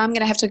 I'm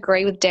going to have to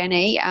agree with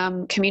Danny.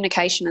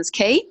 Communication is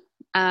key.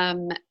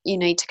 You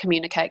need to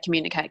communicate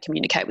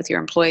with your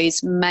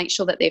employees. Make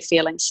sure that they're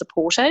feeling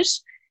supported,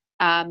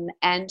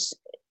 and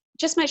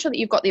just make sure that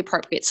you've got the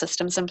appropriate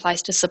systems in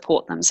place to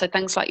support them. So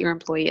things like your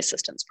employee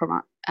assistance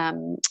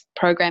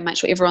program, make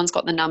sure everyone's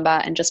got the number,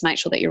 and just make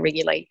sure that you're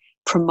regularly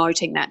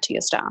promoting that to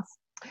your staff.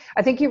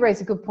 I think you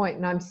raise a good point,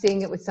 and I'm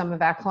seeing it with some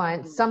of our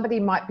clients. Somebody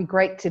might be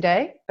great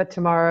today, but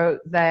tomorrow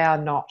they are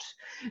not.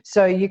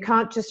 So you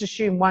can't just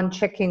assume one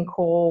check-in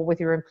call with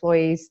your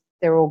employees,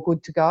 they're all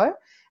good to go.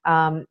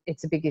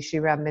 It's a big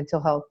issue around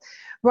mental health.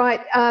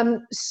 Right,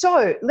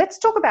 so let's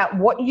talk about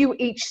what you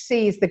each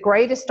see as the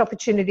greatest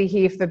opportunity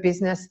here for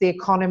business, the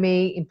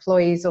economy,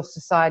 employees, or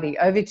society.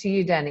 Over to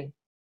you, Danny.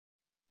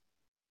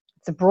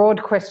 It's a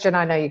broad question,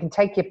 I know. You can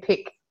take your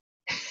pick.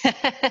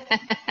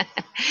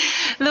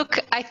 Look,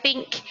 I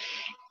think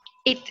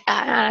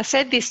I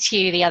said this to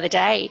you the other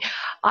day.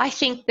 I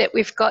think that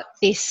we've got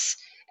this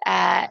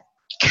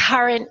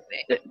current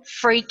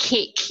free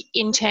kick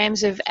in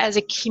terms of, as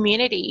a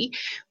community,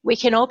 we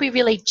can all be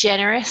really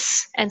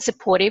generous and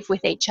supportive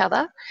with each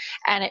other.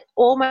 And it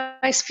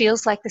almost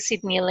feels like the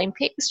Sydney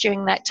Olympics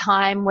during that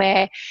time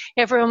where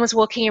everyone was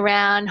walking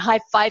around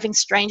high-fiving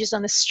strangers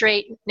on the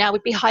street. Now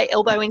we'd be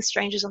high-elbowing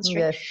strangers on the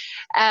street.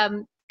 Yes.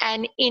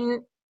 And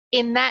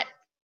in that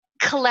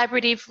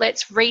collaborative,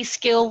 let's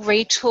reskill,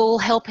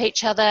 retool, help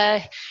each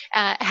other,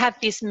 have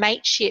this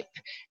mateship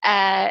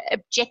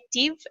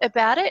objective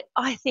about it.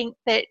 I think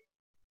that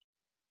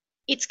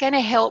it's going to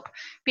help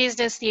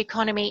business, the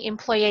economy,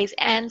 employees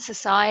and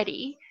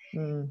society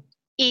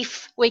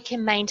if we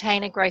can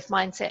maintain a growth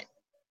mindset.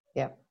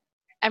 Yeah.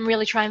 And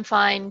really try and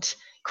find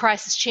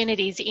crisis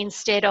opportunities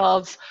instead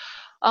of,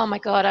 oh my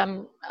God,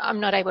 I'm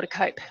not able to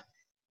cope.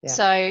 Yeah.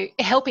 So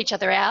help each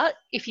other out.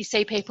 If you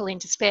see people in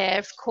despair,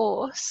 of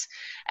course,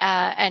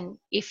 and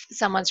if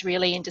someone's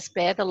really in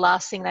despair, the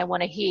last thing they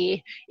want to hear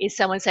is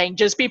someone saying,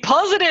 just be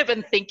positive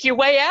and think your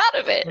way out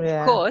of it,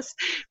 of course.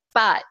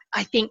 But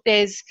I think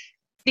this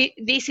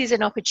is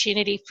an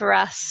opportunity for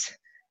us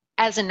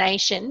as a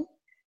nation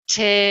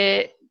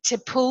to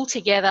pull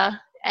together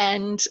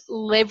and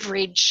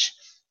leverage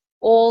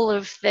all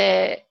of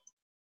the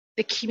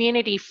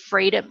community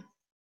freedom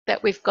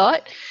that we've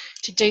got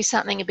to do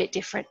something a bit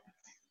different.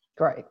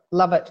 Great.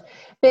 Love it.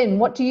 Ben,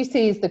 what do you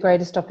see as the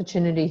greatest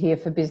opportunity here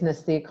for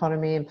business, the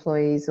economy,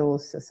 employees or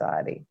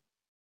society?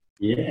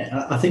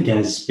 Yeah, I think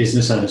as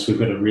business owners, we've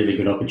got a really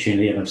good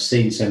opportunity, and I've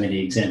seen so many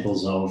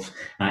examples of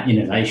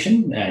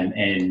innovation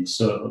and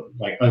sort of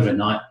like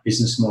overnight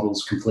business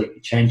models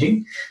completely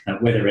changing.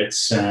 Whether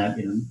it's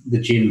the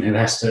gym who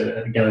has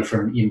to go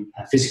from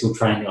physical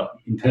training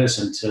in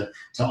person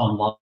to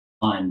online.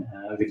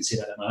 I've even seen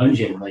that at my own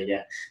gym.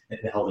 They're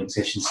holding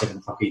sessions 7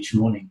 o'clock each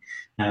morning.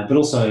 But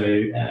also,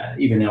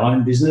 even our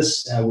own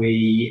business, I've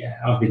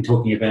been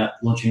talking about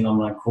launching an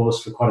online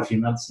course for quite a few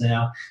months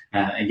now,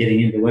 and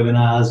getting into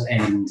webinars,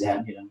 and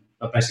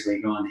I've basically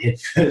gone head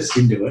first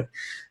into it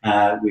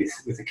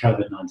with the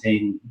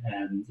COVID-19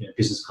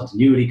 business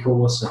continuity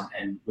course,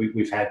 and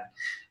we've had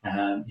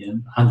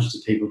hundreds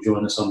of people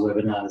join us on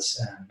webinars,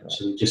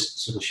 so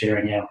just sort of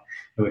sharing our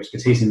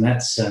expertise, and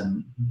that's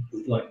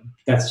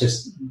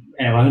just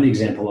our own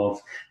example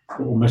of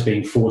almost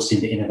being forced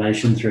into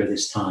innovation through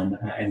this time.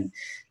 And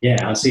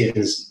I see it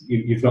as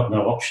you've got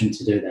no option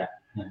to do that.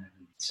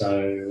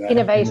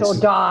 Innovate or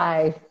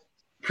die.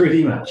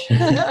 Pretty much.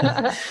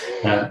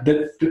 But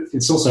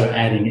it's also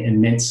adding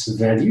immense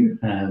value.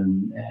 I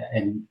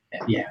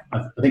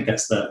think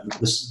that's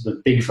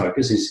the big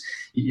focus is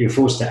you're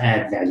forced to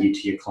add value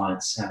to your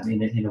clients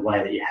in a way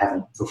that you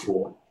haven't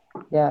before.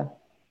 Yeah.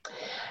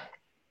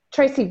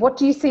 Tracy, what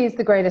do you see as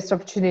the greatest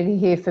opportunity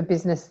here for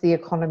business, the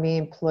economy,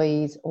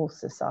 employees, or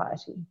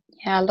society?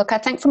 Yeah, look, I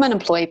think from an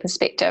employee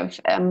perspective,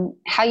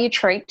 how you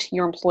treat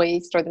your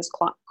employees through this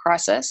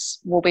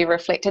crisis will be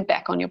reflected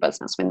back on your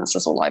business when this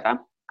is all over.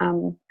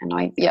 And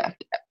I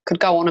could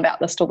go on about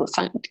this till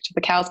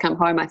the cows come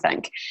home, I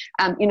think.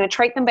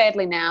 Treat them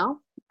badly now,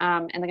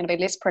 and they're going to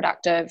be less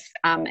productive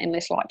and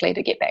less likely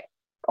to get back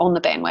on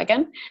the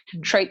bandwagon.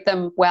 Treat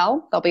them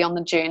well, they'll be on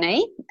the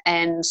journey,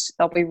 and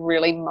they'll be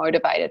really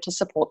motivated to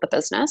support the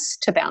business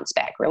to bounce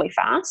back really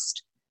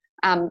fast.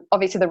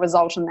 Obviously, the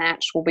result in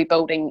that will be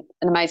building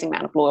an amazing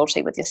amount of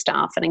loyalty with your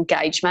staff and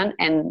engagement,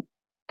 and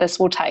this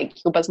will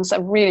take your business a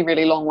really,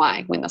 really long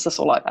way when this is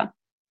all over.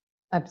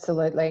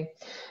 Absolutely.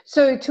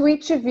 So to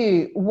each of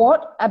you,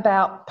 what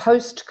about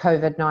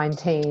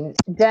post-COVID-19?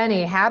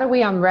 Danny, how do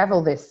we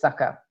unravel this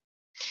sucker?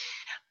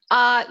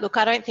 Look,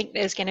 I don't think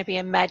there's going to be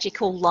a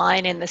magical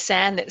line in the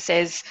sand that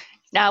says,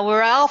 now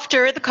we're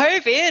after the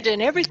COVID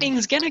and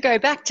everything's going to go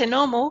back to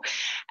normal.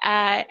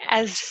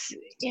 As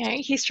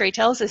history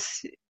tells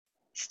us,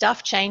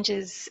 stuff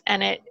changes,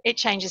 and it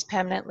changes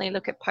permanently.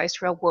 Look at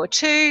post-World War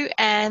II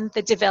and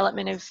the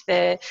development of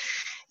the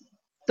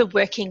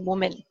working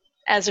woman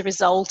as a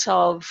result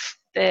of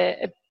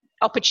the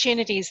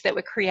opportunities that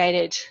were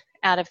created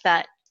out of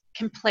that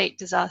complete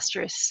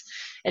disastrous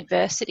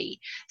adversity.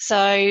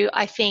 So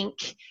I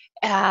think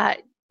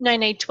no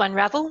need to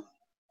unravel,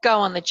 go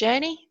on the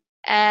journey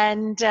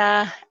and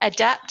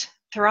adapt,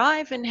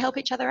 thrive and help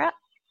each other out.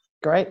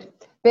 Great.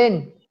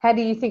 Ben, how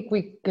do you think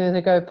we're going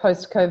to go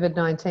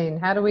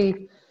post-COVID-19? How do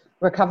we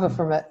recover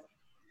from it?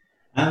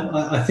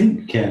 I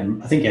think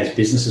as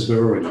businesses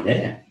we're already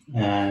there.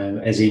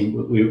 As in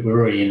we're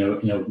already in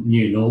a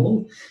new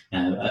normal,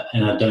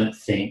 and I don't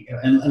think,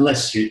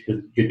 unless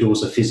your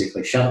doors are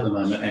physically shut at the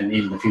moment and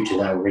in the future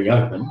they'll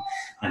reopen,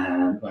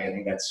 I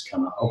think that's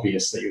kind of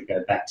obvious that you'll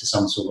go back to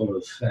some sort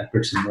of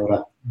bricks and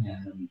mortar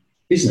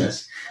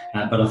business.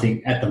 But I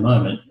think at the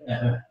moment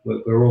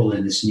we're all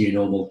in this new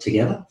normal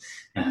together,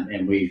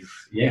 and we've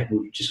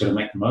just got to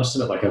make the most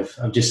of it. Like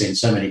I've just seen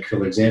so many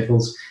cool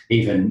examples.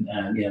 Even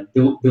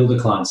builder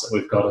clients that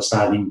we've got are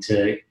starting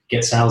to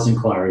get sales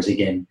inquiries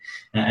again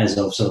as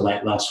of sort of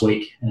late last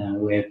week,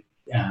 where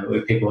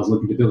people are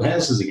looking to build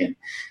houses again,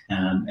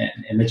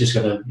 and they've just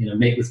got to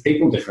meet with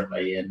people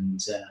differently, and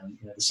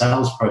the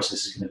sales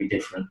process is going to be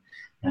different.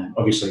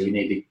 Obviously, you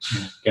need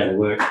to go to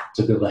work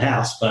to build a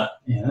house, but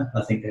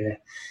I think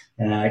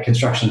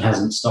construction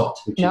hasn't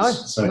stopped. Which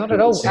is so not cool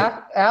at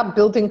all. Our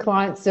building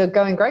clients are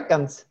going great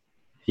guns.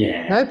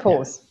 Yeah, no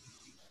pause.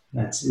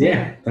 That's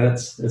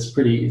it's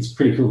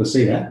pretty cool to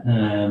see that.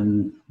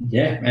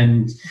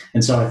 And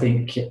so I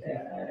think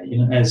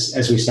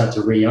as we start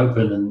to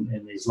reopen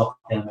and these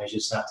lockdown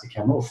measures start to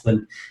come off,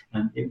 then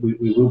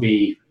we will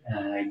be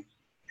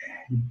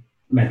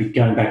maybe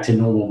going back to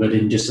normal, but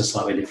in just a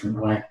slightly different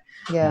way.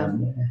 Yeah.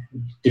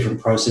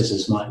 Different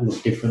processes might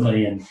look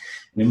differently, and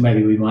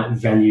maybe we might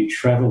value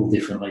travel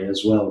differently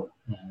as well.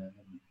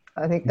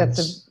 I think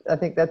that's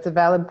a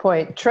valid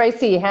point.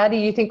 Tracy, how do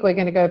you think we're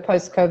going to go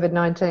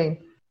post-COVID-19?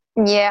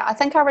 Yeah, I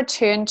think our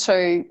return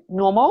to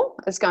normal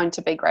is going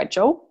to be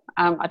gradual.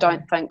 I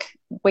don't think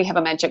we have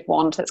a magic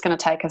wand that's going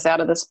to take us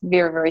out of this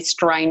very, very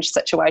strange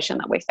situation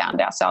that we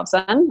found ourselves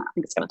in. I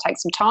think it's going to take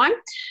some time.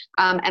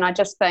 And I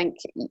just think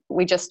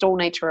we just all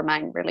need to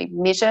remain really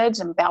measured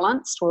and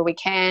balanced where we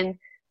can,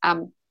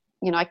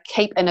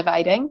 keep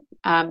innovating,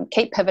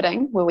 keep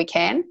pivoting where we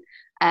can.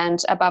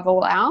 And above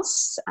all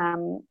else,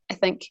 I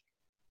think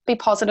be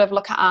positive,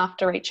 look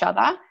after each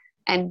other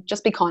and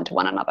just be kind to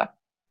one another.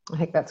 I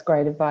think that's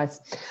great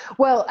advice.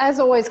 Well, as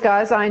always,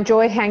 guys, I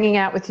enjoy hanging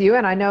out with you,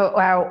 and I know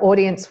our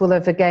audience will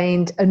have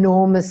gained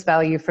enormous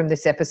value from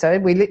this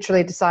episode. We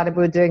literally decided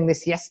we were doing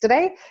this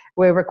yesterday.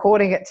 We're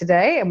recording it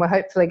today, and we're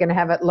hopefully going to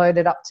have it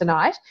loaded up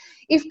tonight.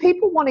 If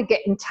people want to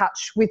get in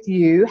touch with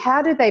you,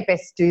 how do they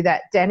best do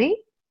that, Danny?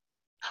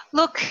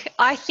 Look,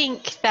 I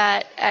think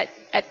that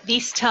at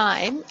this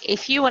time,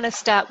 if you want to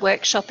start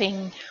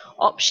workshopping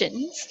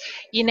options,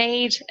 you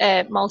need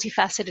a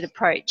multifaceted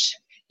approach.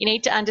 You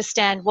need to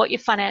understand what your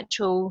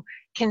financial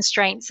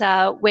constraints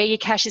are, where your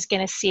cash is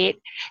going to sit,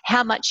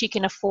 how much you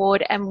can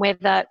afford, and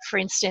whether, for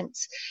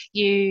instance,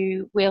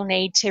 you will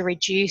need to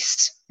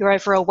reduce your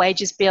overall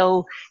wages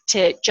bill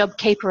to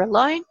JobKeeper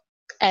alone.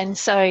 And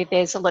so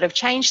there's a lot of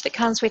change that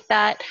comes with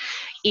that.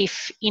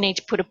 If you need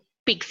to put a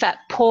big fat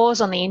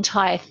pause on the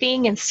entire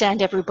thing and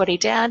stand everybody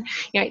down,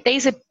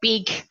 these are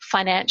big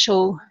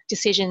financial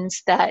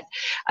decisions that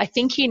I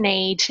think you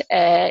need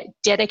a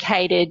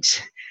dedicated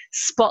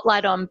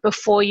spotlight on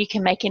before you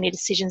can make any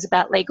decisions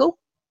about legal.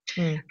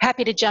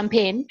 Happy to jump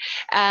in.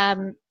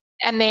 And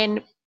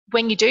then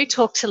when you do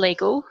talk to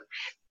legal,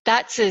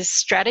 that's a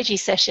strategy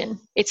session.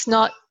 It's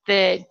not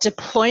the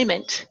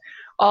deployment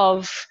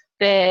of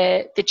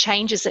the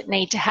changes that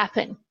need to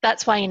happen.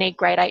 That's why you need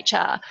great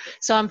HR.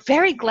 So I'm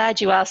very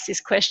glad you asked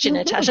this question,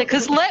 Natasha,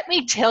 because let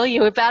me tell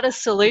you about a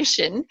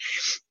solution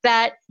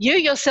that you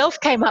yourself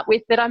came up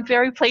with that I'm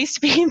very pleased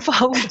to be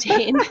involved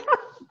in.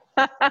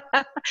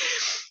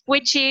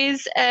 Which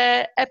is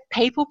a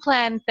people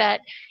plan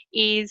that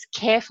is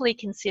carefully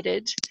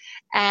considered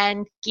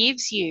and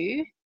gives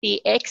you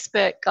the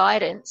expert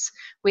guidance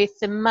with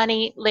the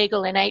money,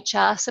 legal and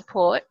HR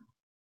support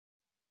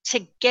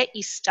to get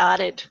you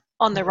started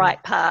on the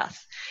right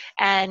path.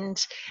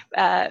 And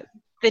the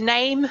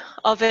name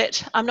of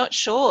it, I'm not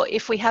sure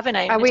if we have a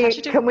name.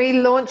 Can we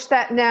launch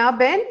that now,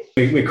 Ben?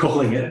 We're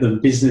calling it the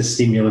Business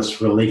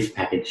Stimulus Relief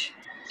Package.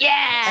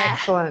 Yeah.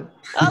 Excellent.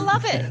 I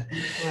love it.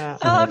 Yeah.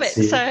 I love it.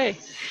 So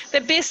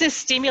the Business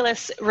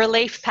Stimulus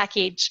Relief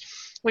Package,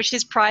 which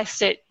is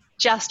priced at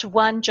just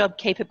one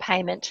JobKeeper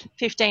payment,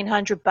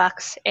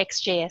 $1,500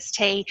 ex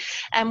GST.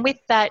 And with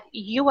that,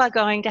 you are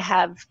going to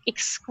have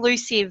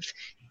exclusive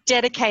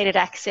dedicated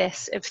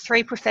access of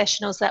 3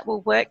 professionals that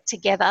will work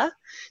together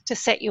to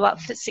set you up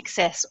for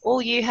success.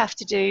 All you have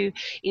to do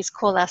is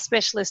call our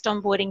specialist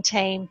onboarding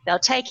team. They'll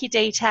take your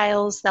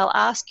details. They'll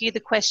ask you the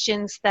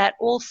questions that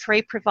all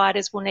 3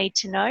 providers will need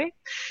to know.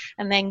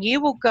 And then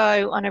you will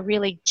go on a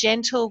really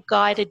gentle,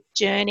 guided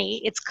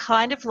journey. It's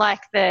kind of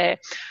like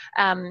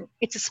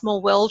it's a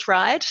small world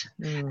ride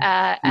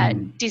at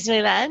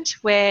Disneyland,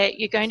 where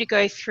you're going to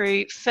go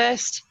through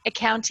first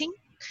accounting.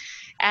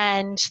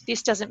 And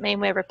this doesn't mean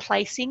we're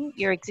replacing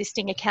your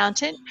existing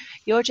accountant.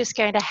 You're just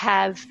going to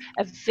have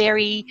a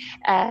very,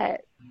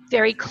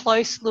 very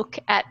close look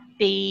at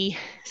the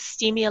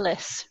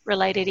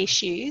stimulus-related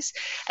issues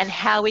and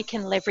how we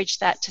can leverage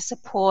that to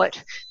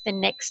support the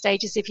next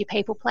stages of your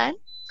people plan.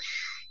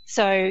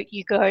 So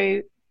you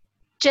go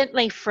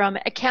gently from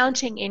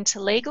accounting into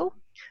legal,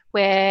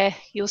 where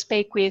you'll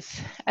speak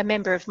with a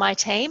member of my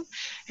team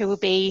who will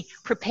be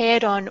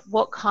prepared on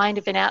what kind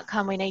of an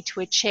outcome we need to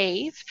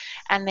achieve,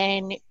 and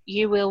then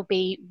you will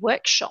be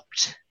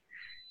workshopped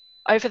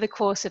over the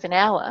course of an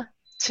hour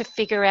to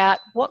figure out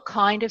what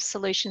kind of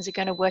solutions are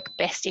going to work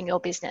best in your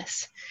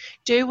business.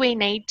 Do we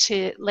need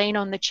to lean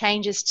on the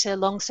changes to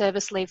long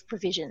service leave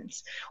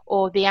provisions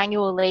or the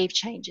annual leave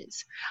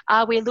changes?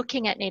 Are we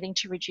looking at needing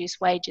to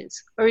reduce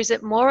wages? Or is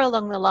it more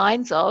along the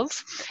lines of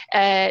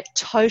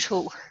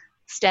total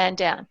stand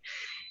down?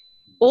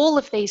 All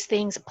of these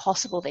things are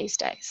possible these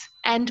days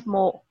and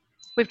more.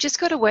 We've just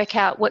got to work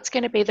out what's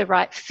going to be the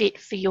right fit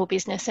for your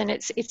business, and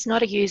it's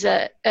not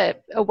a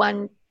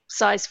one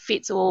size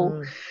fits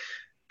all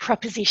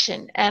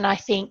proposition. And I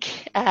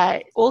think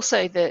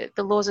also the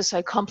laws are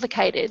so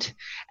complicated.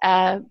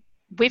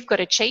 We've got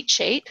a cheat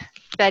sheet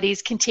that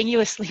is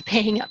continuously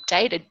being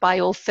updated by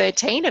all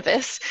 13 of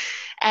us,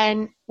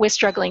 and we're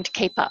struggling to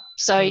keep up.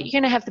 So you're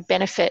going to have the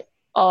benefit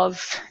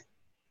of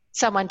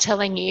someone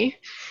telling you,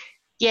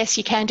 yes,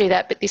 you can do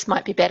that, but this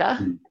might be better,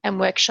 and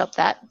workshop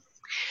that.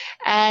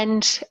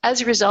 And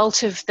as a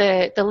result of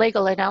the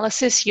legal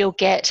analysis, you'll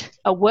get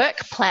a work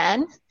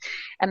plan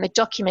and the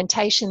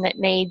documentation that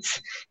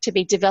needs to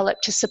be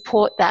developed to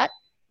support that.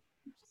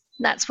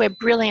 And that's where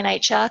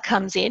Brilliant HR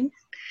comes in,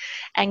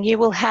 and you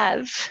will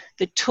have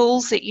the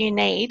tools that you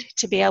need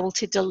to be able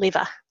to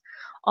deliver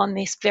on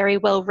this very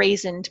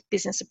well-reasoned,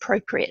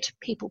 business-appropriate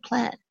people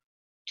plan.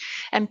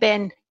 And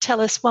Ben, tell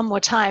us one more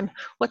time,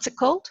 what's it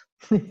called?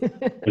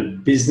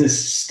 The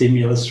Business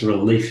Stimulus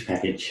Relief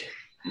Package.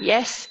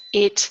 Yes,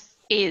 it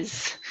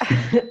is.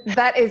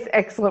 That is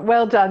excellent.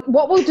 Well done.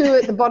 What we'll do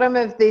at the bottom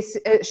of this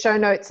show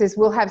notes is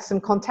we'll have some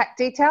contact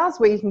details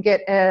where you can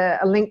get a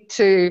link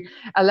to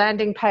a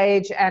landing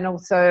page and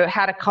also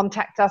how to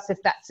contact us if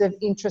that's of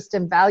interest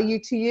and value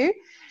to you.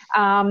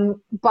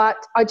 But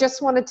I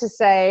just wanted to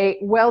say,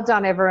 well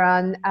done,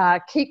 everyone.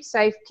 Keep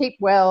safe, keep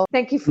well.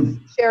 Thank you for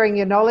sharing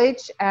your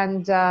knowledge,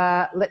 and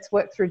let's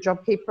work through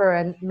JobKeeper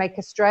and make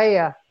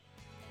Australia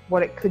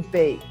what it could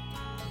be.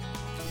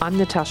 I'm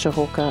Natasha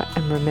Hawker,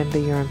 and remember,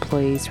 your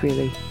employees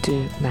really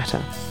do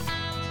matter.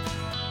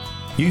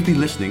 You've been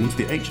listening to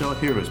the HR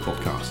Heroes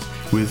podcast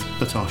with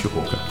Natasha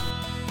Hawker.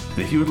 And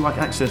if you would like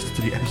access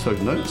to the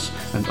episode notes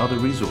and other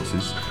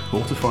resources,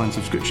 or to find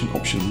subscription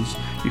options,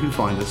 you can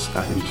find us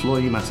at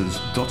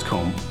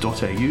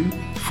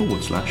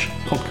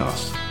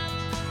employeematters.com.au/podcast.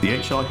 The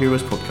HR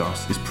Heroes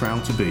podcast is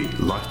proud to be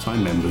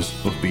lifetime members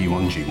of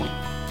B1G1.